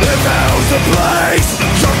 If hell's the place,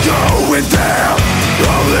 you're going there,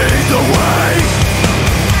 I'll lead the way.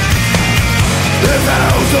 If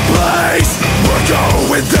hell's the place, we're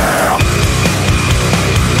going there.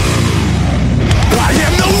 I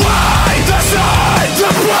am the way, the sun, the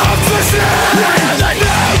prophecy. I am the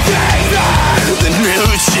new kingdom, the new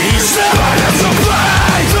Jesus. I am the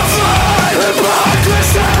place, the fun,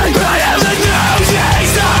 hypocrisy. I am the new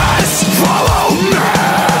Jesus. Follow me.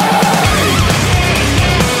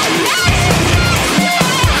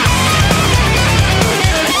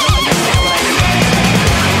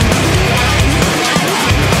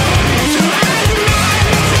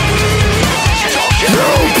 You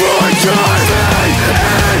put driving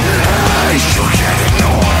in haste. You can't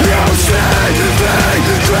ignore. You say the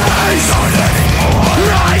grace. Not anymore.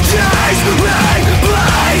 My days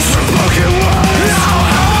replace with broken words. Now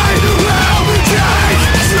I will take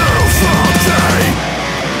you from the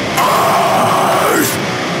earth.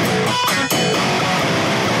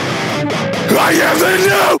 I am the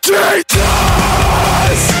new Jesus.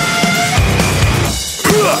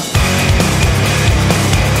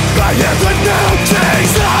 I am the new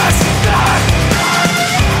Jesus.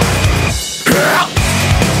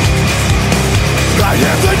 I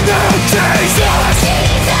am the new Jesus.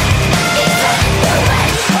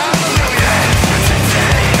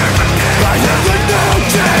 I am the new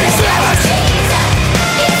Jesus.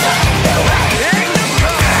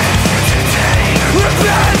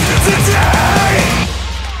 Repent today.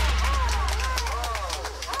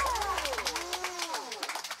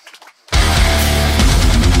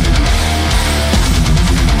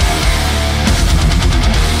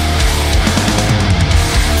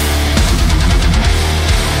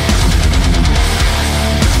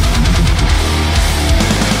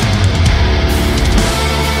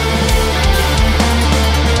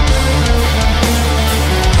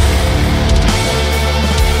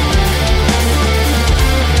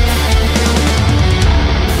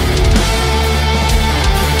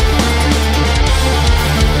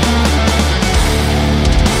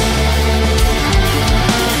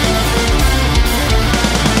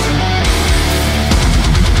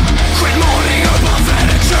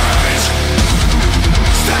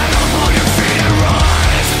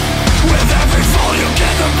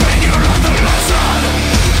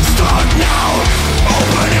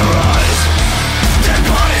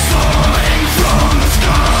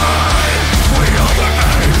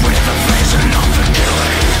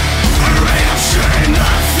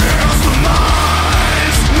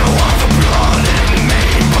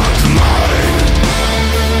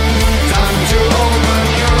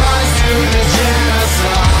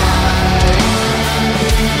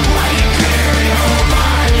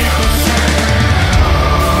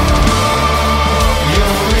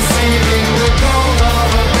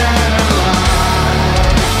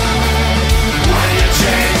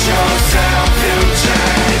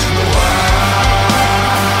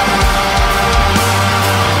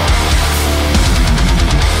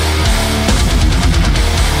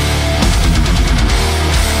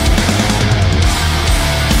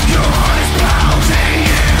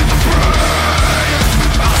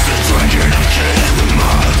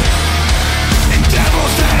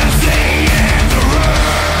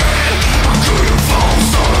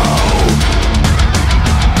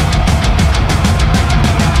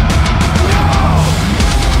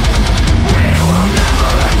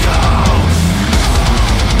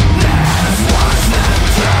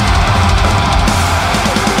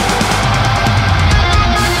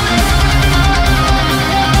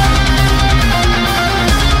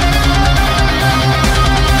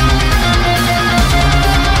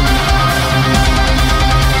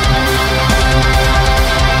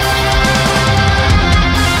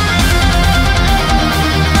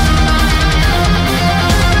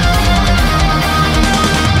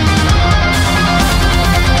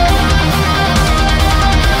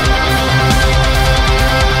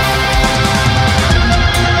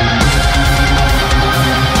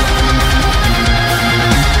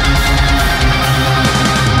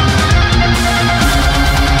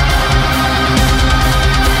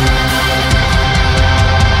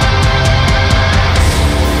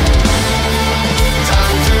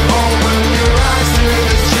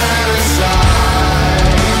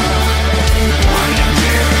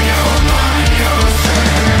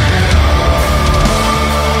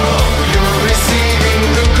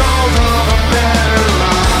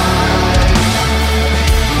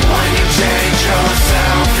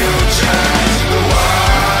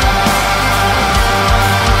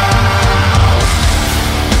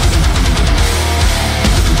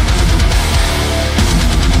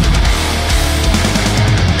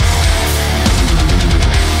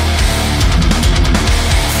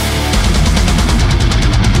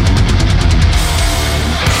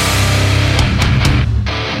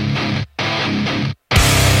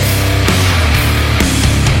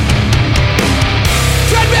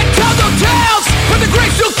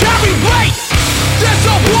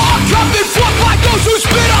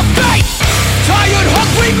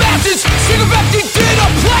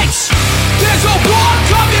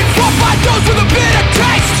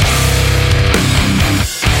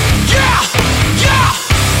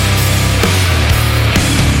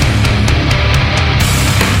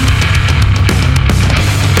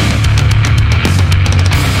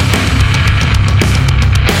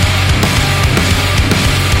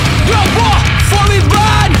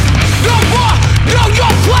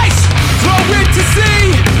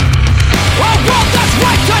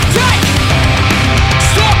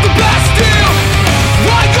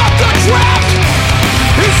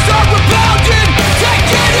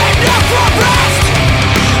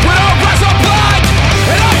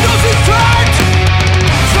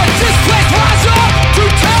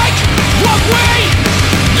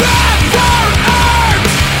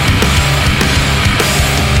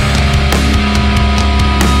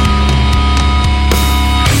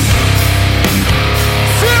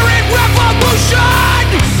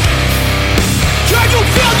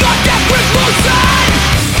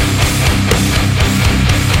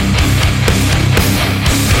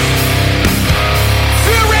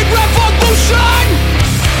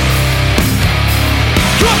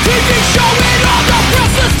 TV showing all the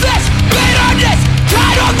restlessness, bitterness,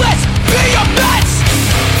 titleness, be immense.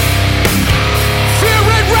 Fear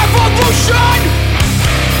and revolution.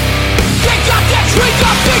 They got that drink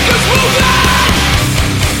up fingers moving.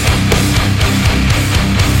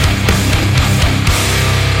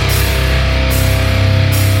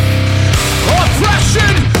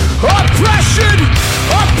 Oppression, oppression,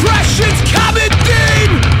 oppression's common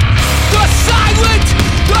theme. The silent,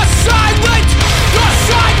 the silent, the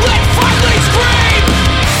silent finally scream.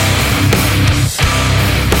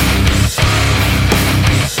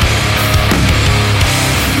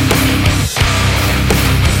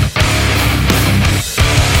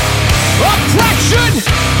 Oppression,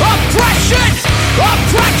 oppression,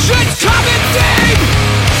 oppression's common theme.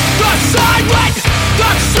 The silent,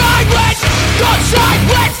 the silent, the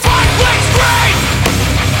silent finally scream.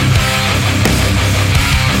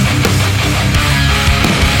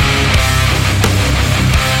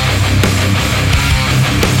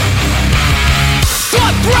 The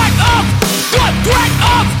threat of, the threat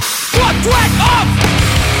of, the threat of.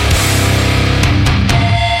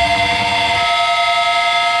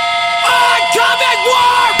 Oncoming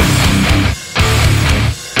war!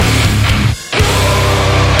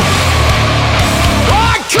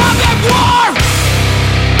 Oncoming war!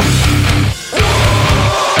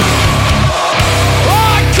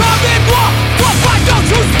 Oncoming war! Fought by those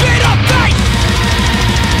who spit up fate!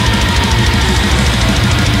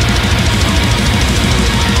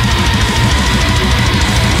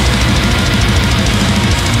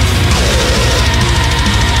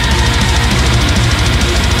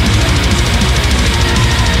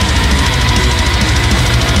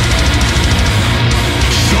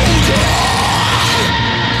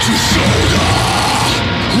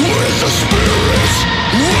 With the spirits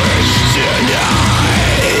which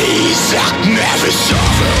denies, never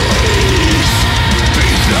sufferings. Be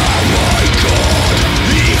thou my God,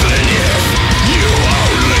 even if you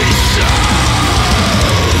only serve.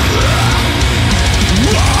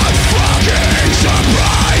 What fucking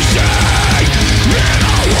surprising in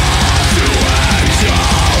a world to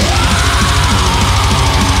endure.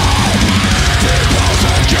 Peoples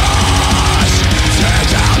and gods, tear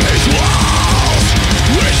down these walls.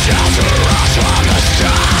 We shelter us from the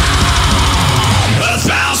storm.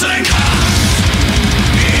 1,000 cuts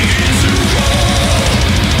begin to roll,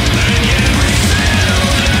 and every cell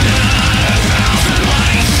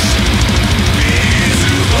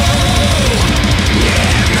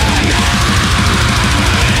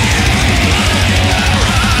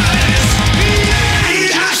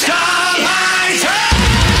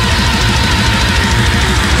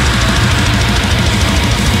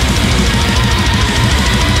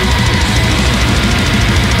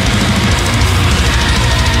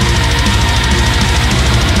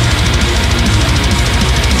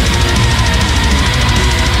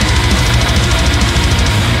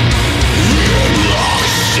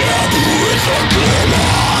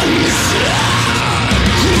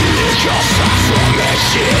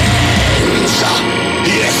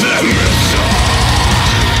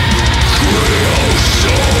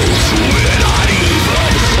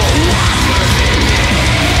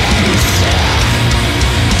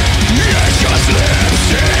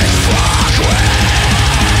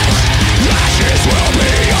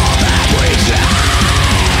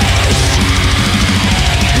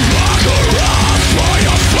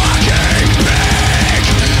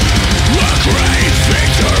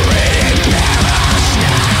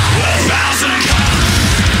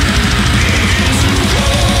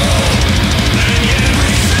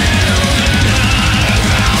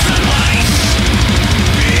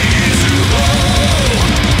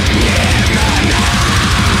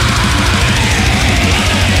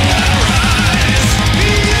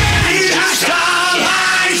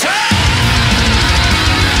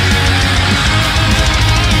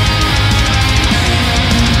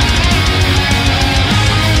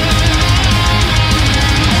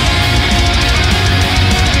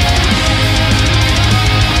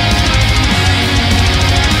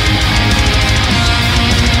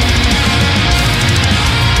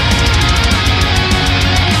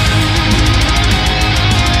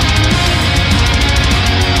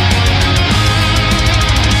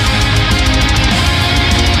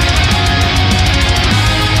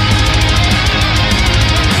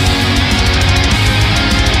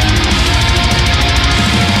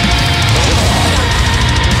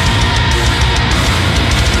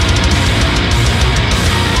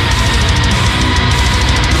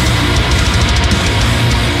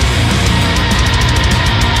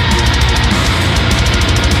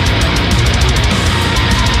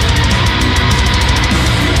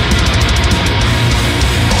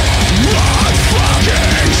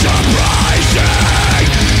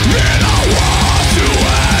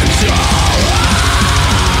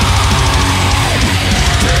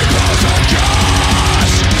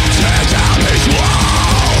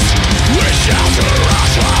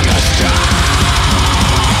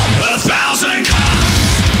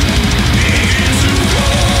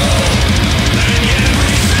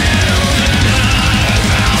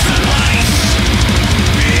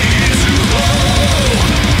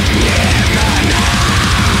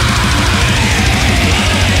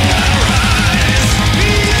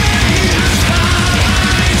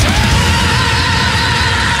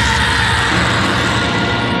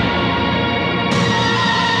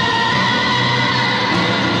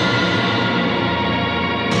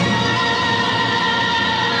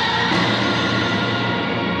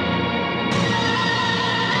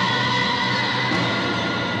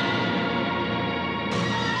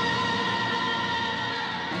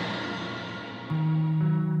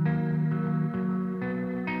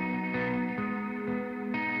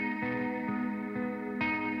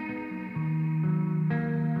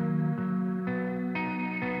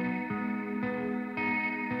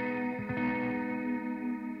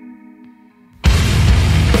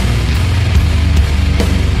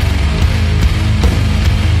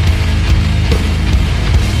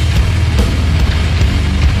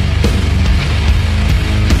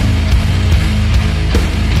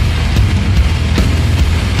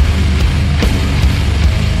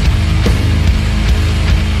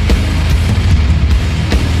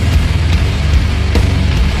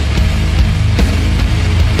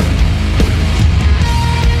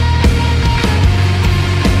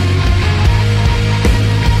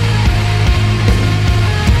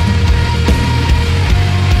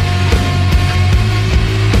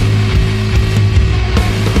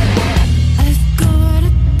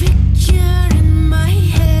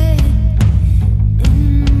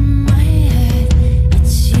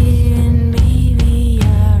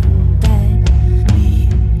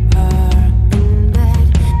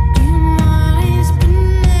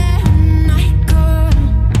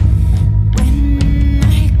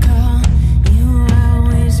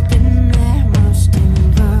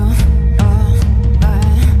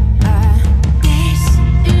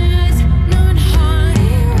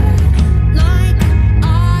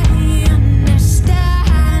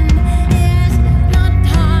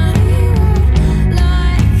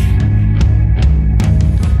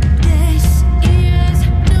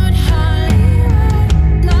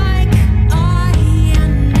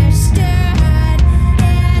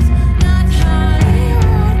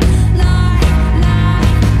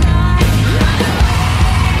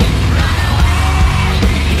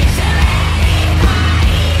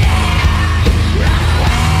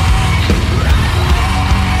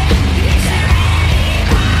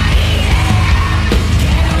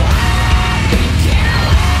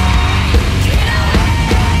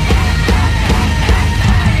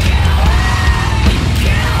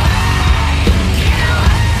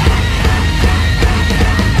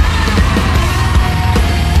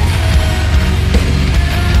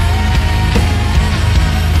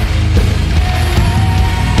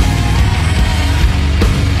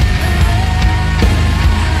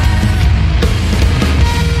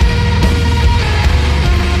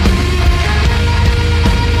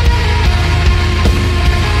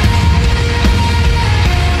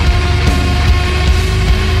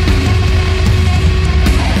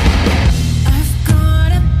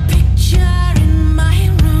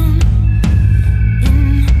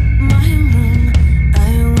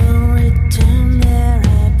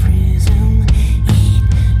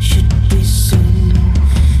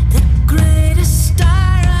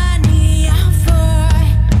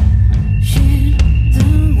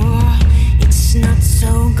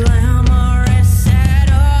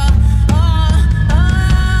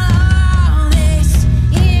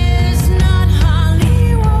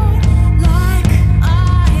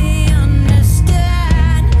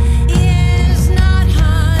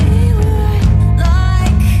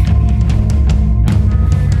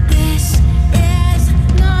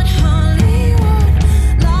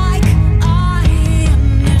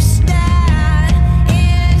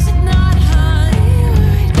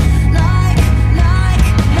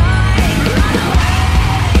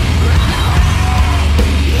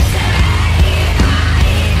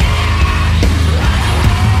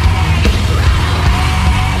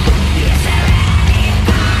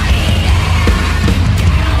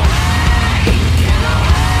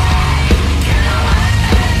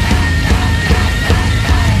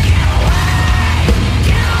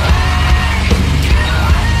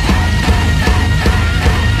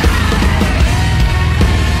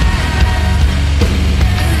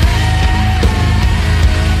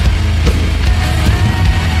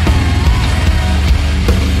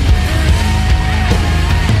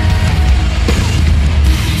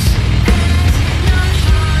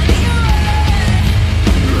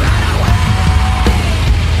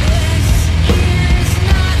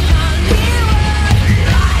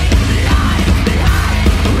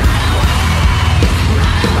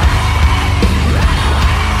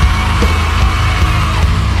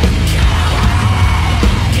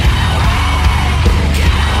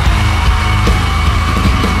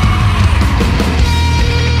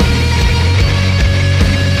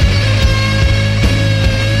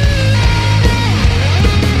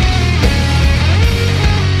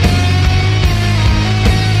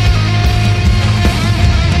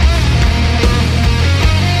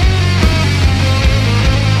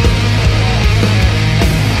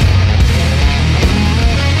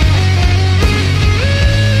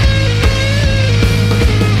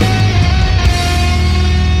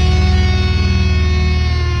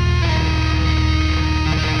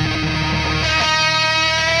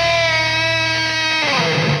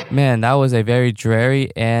Man, that was a very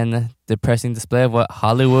dreary and depressing display of what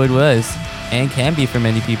Hollywood was and can be for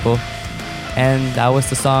many people. And that was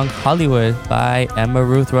the song Hollywood by Emma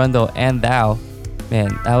Ruth Rundle and Thou. Man,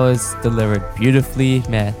 that was delivered beautifully.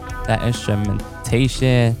 Man, that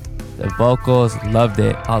instrumentation, the vocals, loved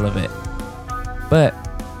it, all of it. But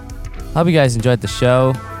hope you guys enjoyed the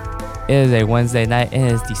show. It is a Wednesday night.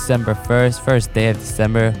 It is December 1st, first day of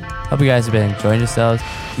December. Hope you guys have been enjoying yourselves.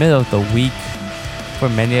 Middle of the week for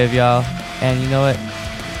many of y'all. And you know what?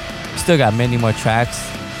 Still got many more tracks,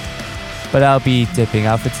 but I'll be dipping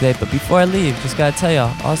out for today. But before I leave, just gotta tell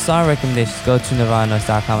y'all, all song recommendations, go to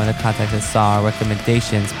nirvananoise.com and contact us song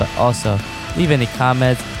recommendations, but also leave any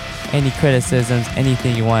comments, any criticisms,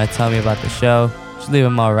 anything you want to tell me about the show. Just leave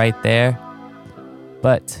them all right there.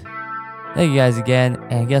 But thank you guys again,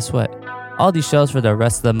 and guess what? All these shows for the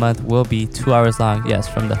rest of the month will be 2 hours long. Yes,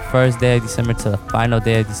 from the first day of December to the final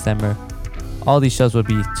day of December. All these shows will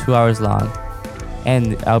be 2 hours long,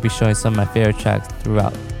 and I'll be showing some of my favorite tracks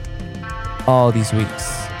throughout all these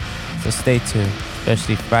weeks. So stay tuned.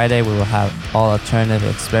 Especially Friday, we will have all alternative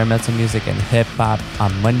experimental music and hip-hop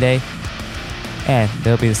on Monday. And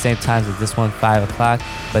they'll be the same times as this one, 5 o'clock,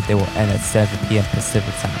 but they will end at 7 p.m.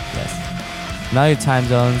 Pacific time. Yes. And all your time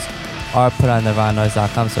zones are put on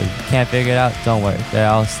nirvananoise.com, so if you can't figure it out, don't worry.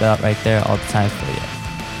 They're all set up right there all the time for you.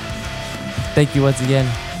 Thank you once again.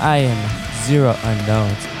 I am Zero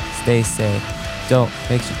Unknowns. Stay safe. Don't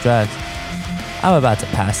mix your drugs. I'm about to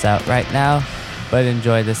pass out right now, but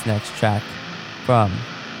enjoy this next track from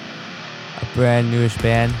a brand newish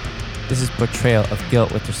band. This is Portrayal of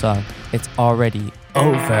Guilt with their song It's Already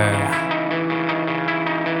Over.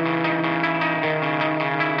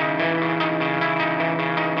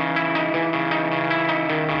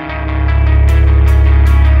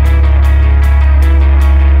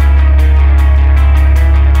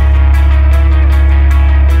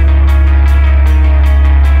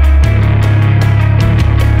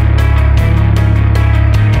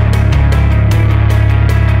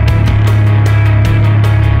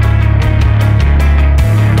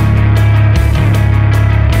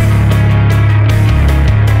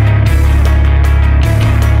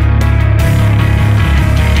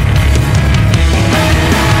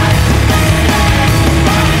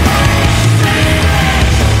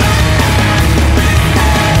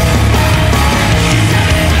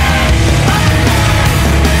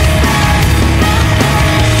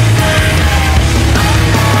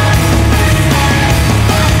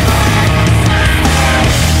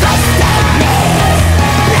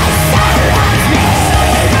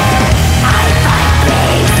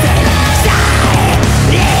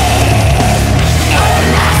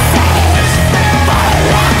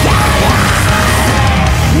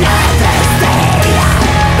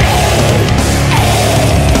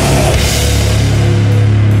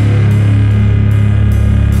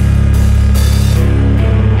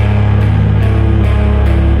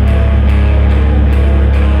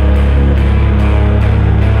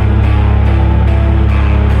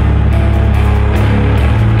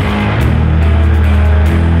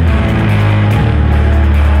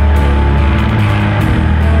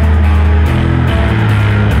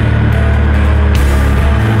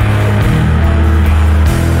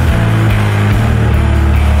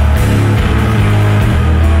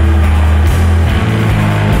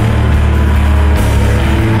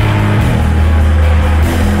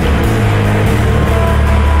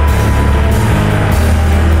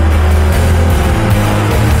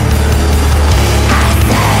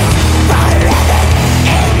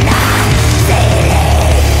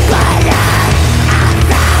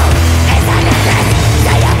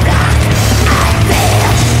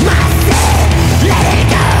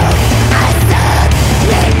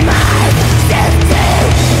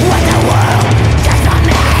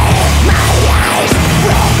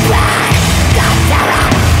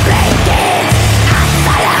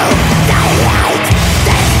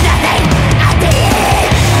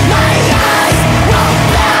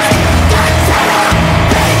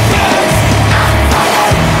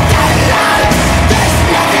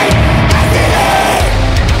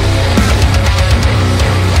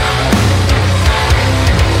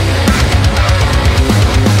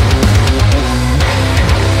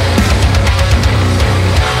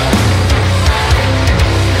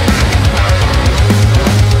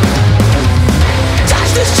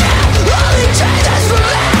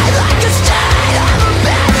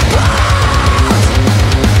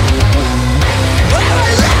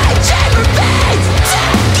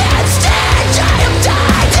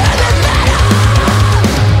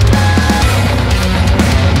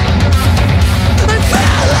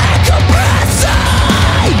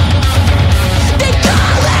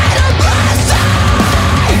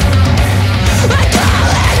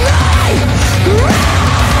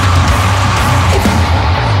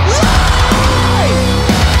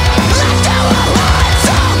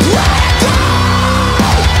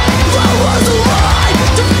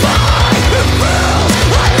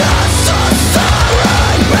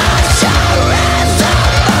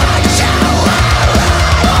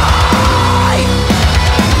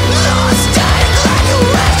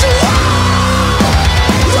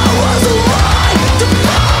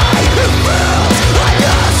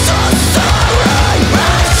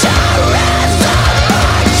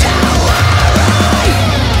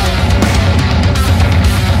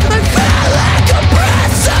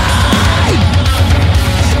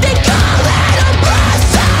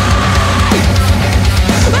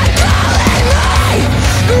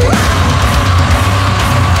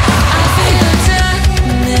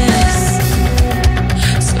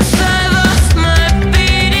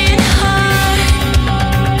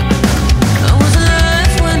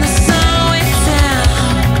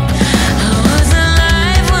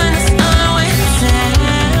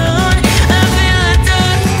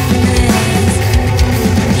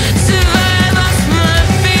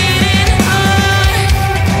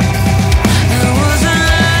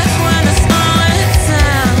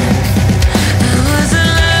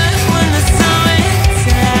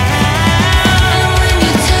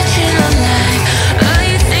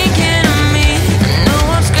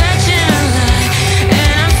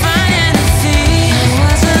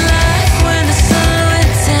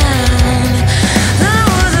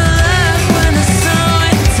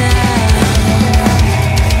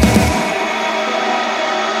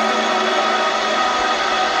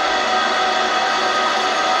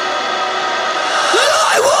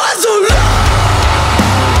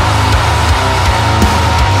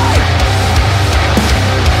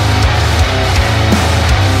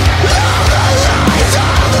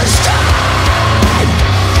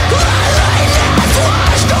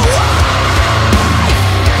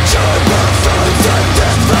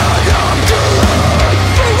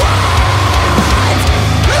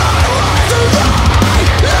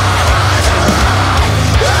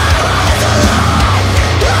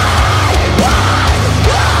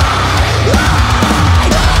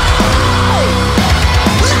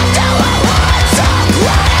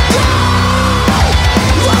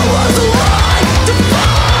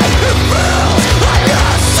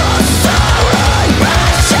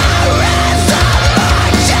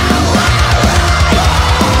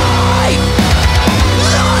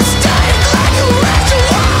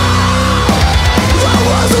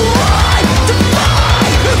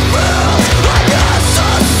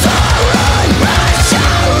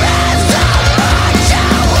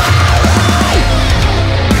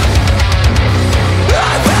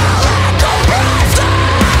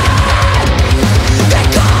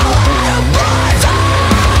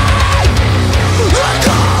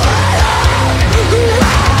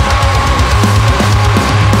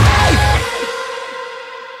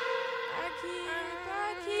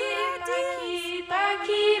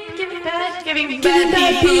 Giving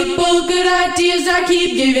bad people good ideas. I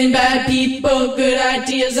keep giving bad people good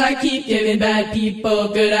ideas. I keep giving bad people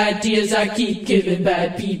good ideas. I keep giving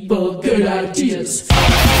bad people good ideas.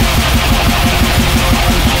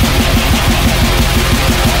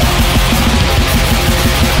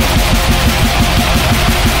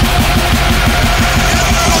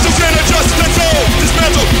 Just control,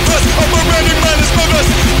 dismantle, press, operating man is my best.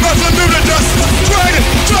 Nothing new to dust. Dragon,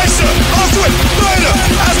 Tracer, Ultimate, Fighter.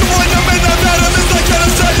 As the one that made that matter, this I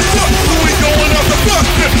can't say. Fuck, we going up the fuck.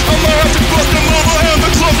 I might have to bust them over and the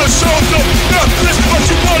clothes that shows up. Now, this what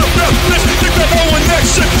you wanna feel. This, think that no one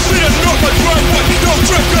next shit. We didn't know my driveway. No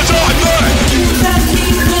trick, cause I'm mine. Bad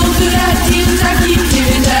people, good ideas. I keep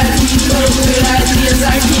giving bad people good ideas.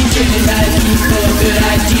 I keep giving bad people good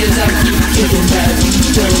ideas. I keep giving bad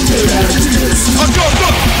people good ideas. I go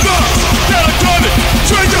look, catatonic,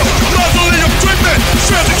 trigger, mausoleum treatment,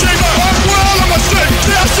 strength came out, I'm well, I'm a sick,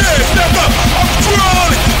 that's it, step up, I'm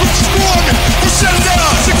crawling, I'm swarming, I'm shutting down,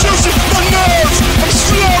 execution, my nerves, I'm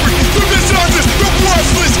slurring, through this darkness, you're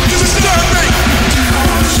worthless, you disturb me. I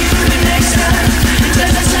want you the next time, it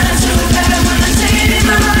doesn't sound so bad when I say it in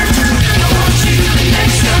my mind. I want you the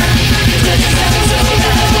next time, it doesn't sound so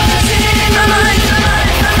bad when I say it in my mind.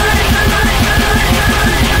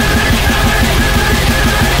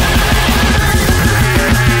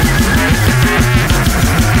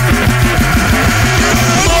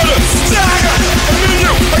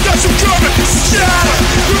 I got you coming, shatter,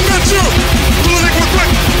 you meant you. Liquid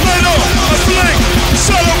quick, light on, I fling,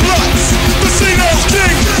 shadow blocks, casinos,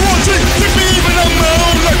 king, royalty, take me even on my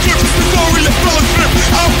own, like clips, Victoria, fellowship,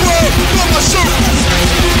 I'm proud, on my shoe.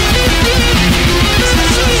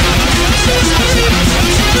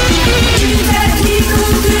 Giving bad people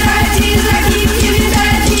good ideas, I keep giving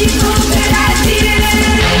bad people good ideas.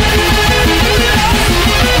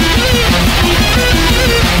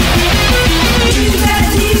 Giving bad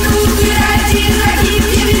people good ideas, I keep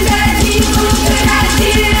giving bad people good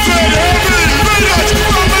ideas. Fed heavy, midnight,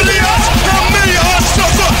 familiars, how many hearts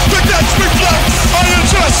suffer, but that's reflex, iron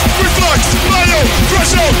chest, reflex, bio,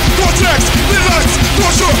 threshold, vortex, midnights,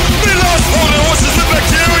 torture, midnights, all the horses and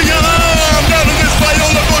bacteria, I'm down in this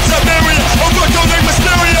viola, for Siberia, I'm not gonna make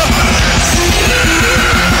mysteria.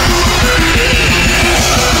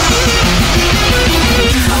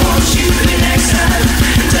 I want you the next time,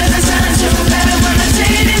 it doesn't sound so bad when I say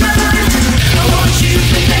it in my mind. I want you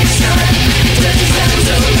the next time, it doesn't sound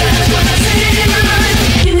so bad when I say it in my mind.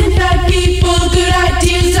 Giving bad people good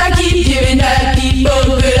ideas, I keep giving bad people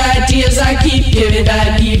good ideas. I keep giving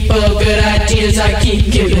bad people good ideas. I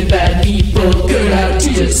keep giving bad people good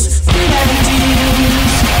ideas. Good ideas.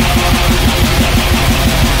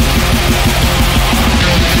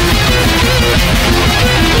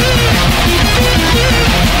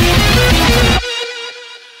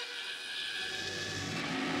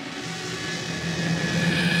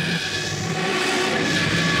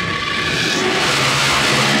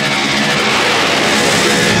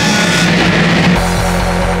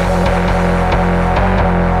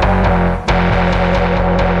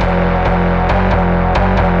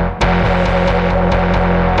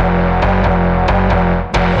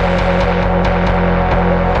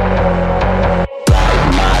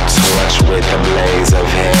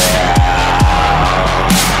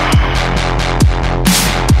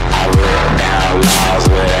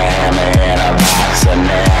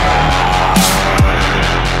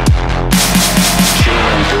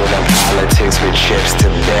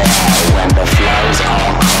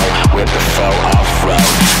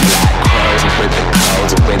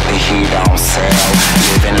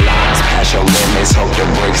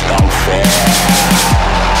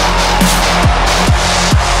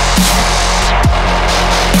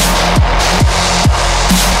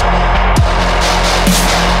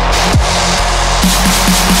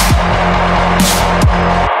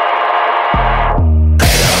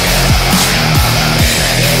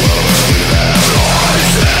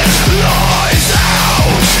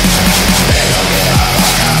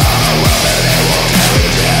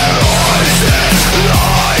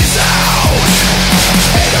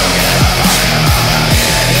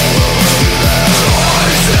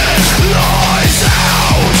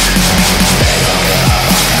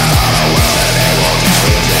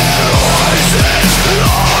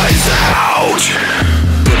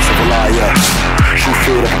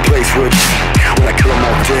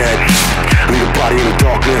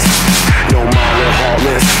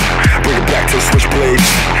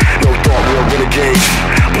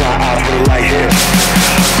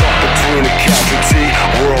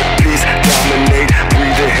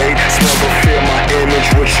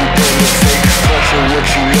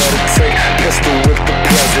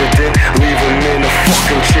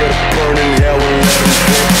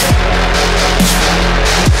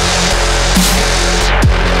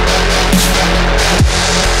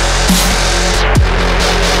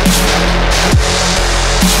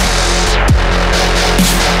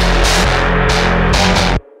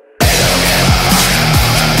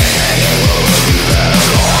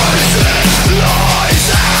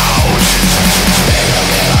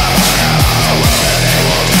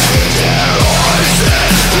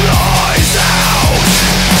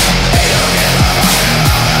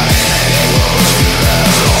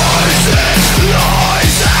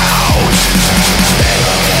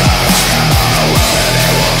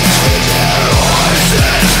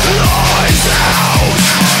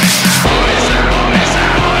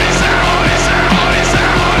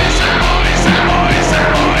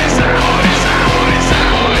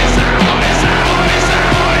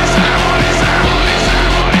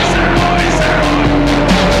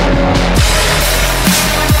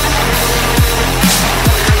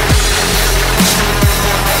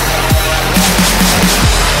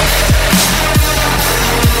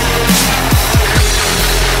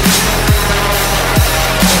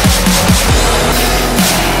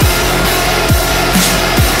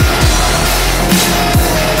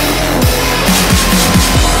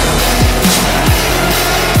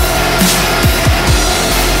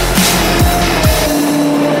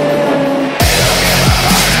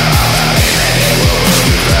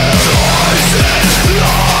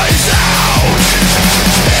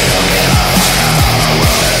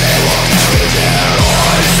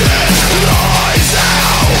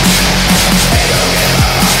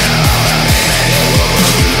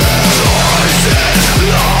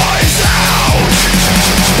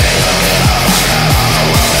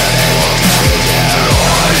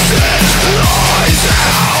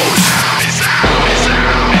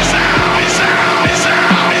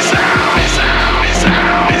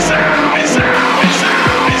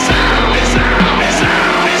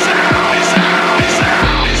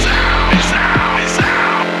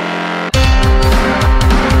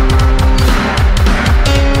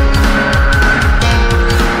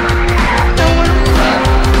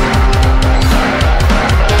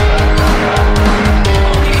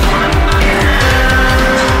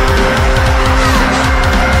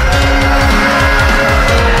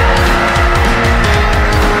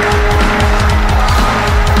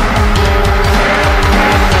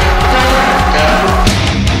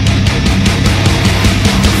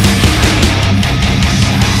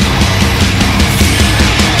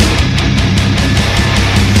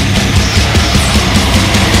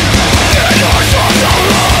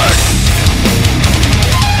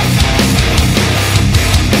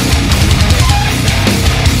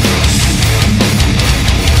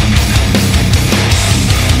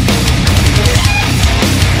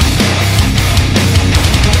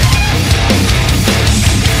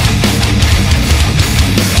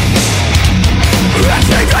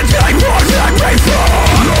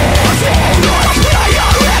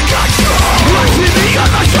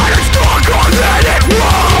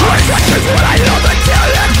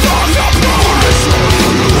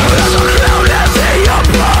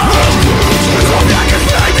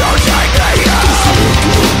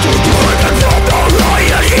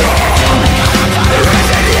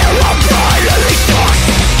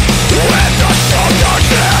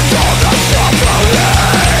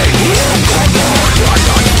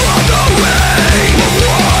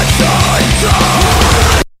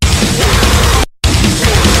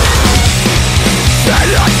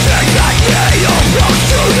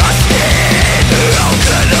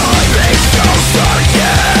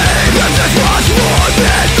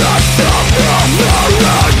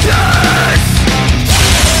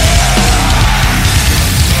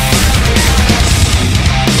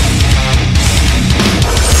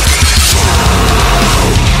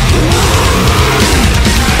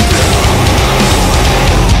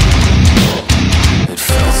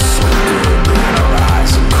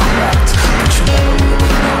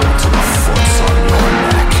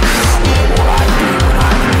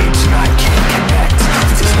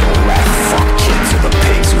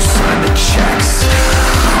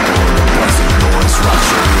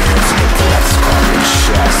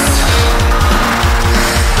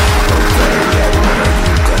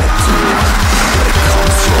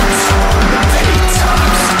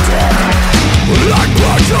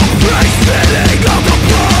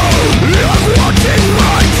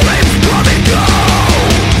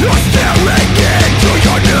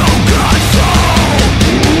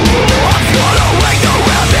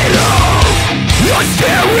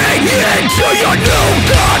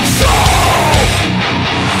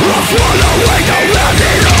 Swallowing the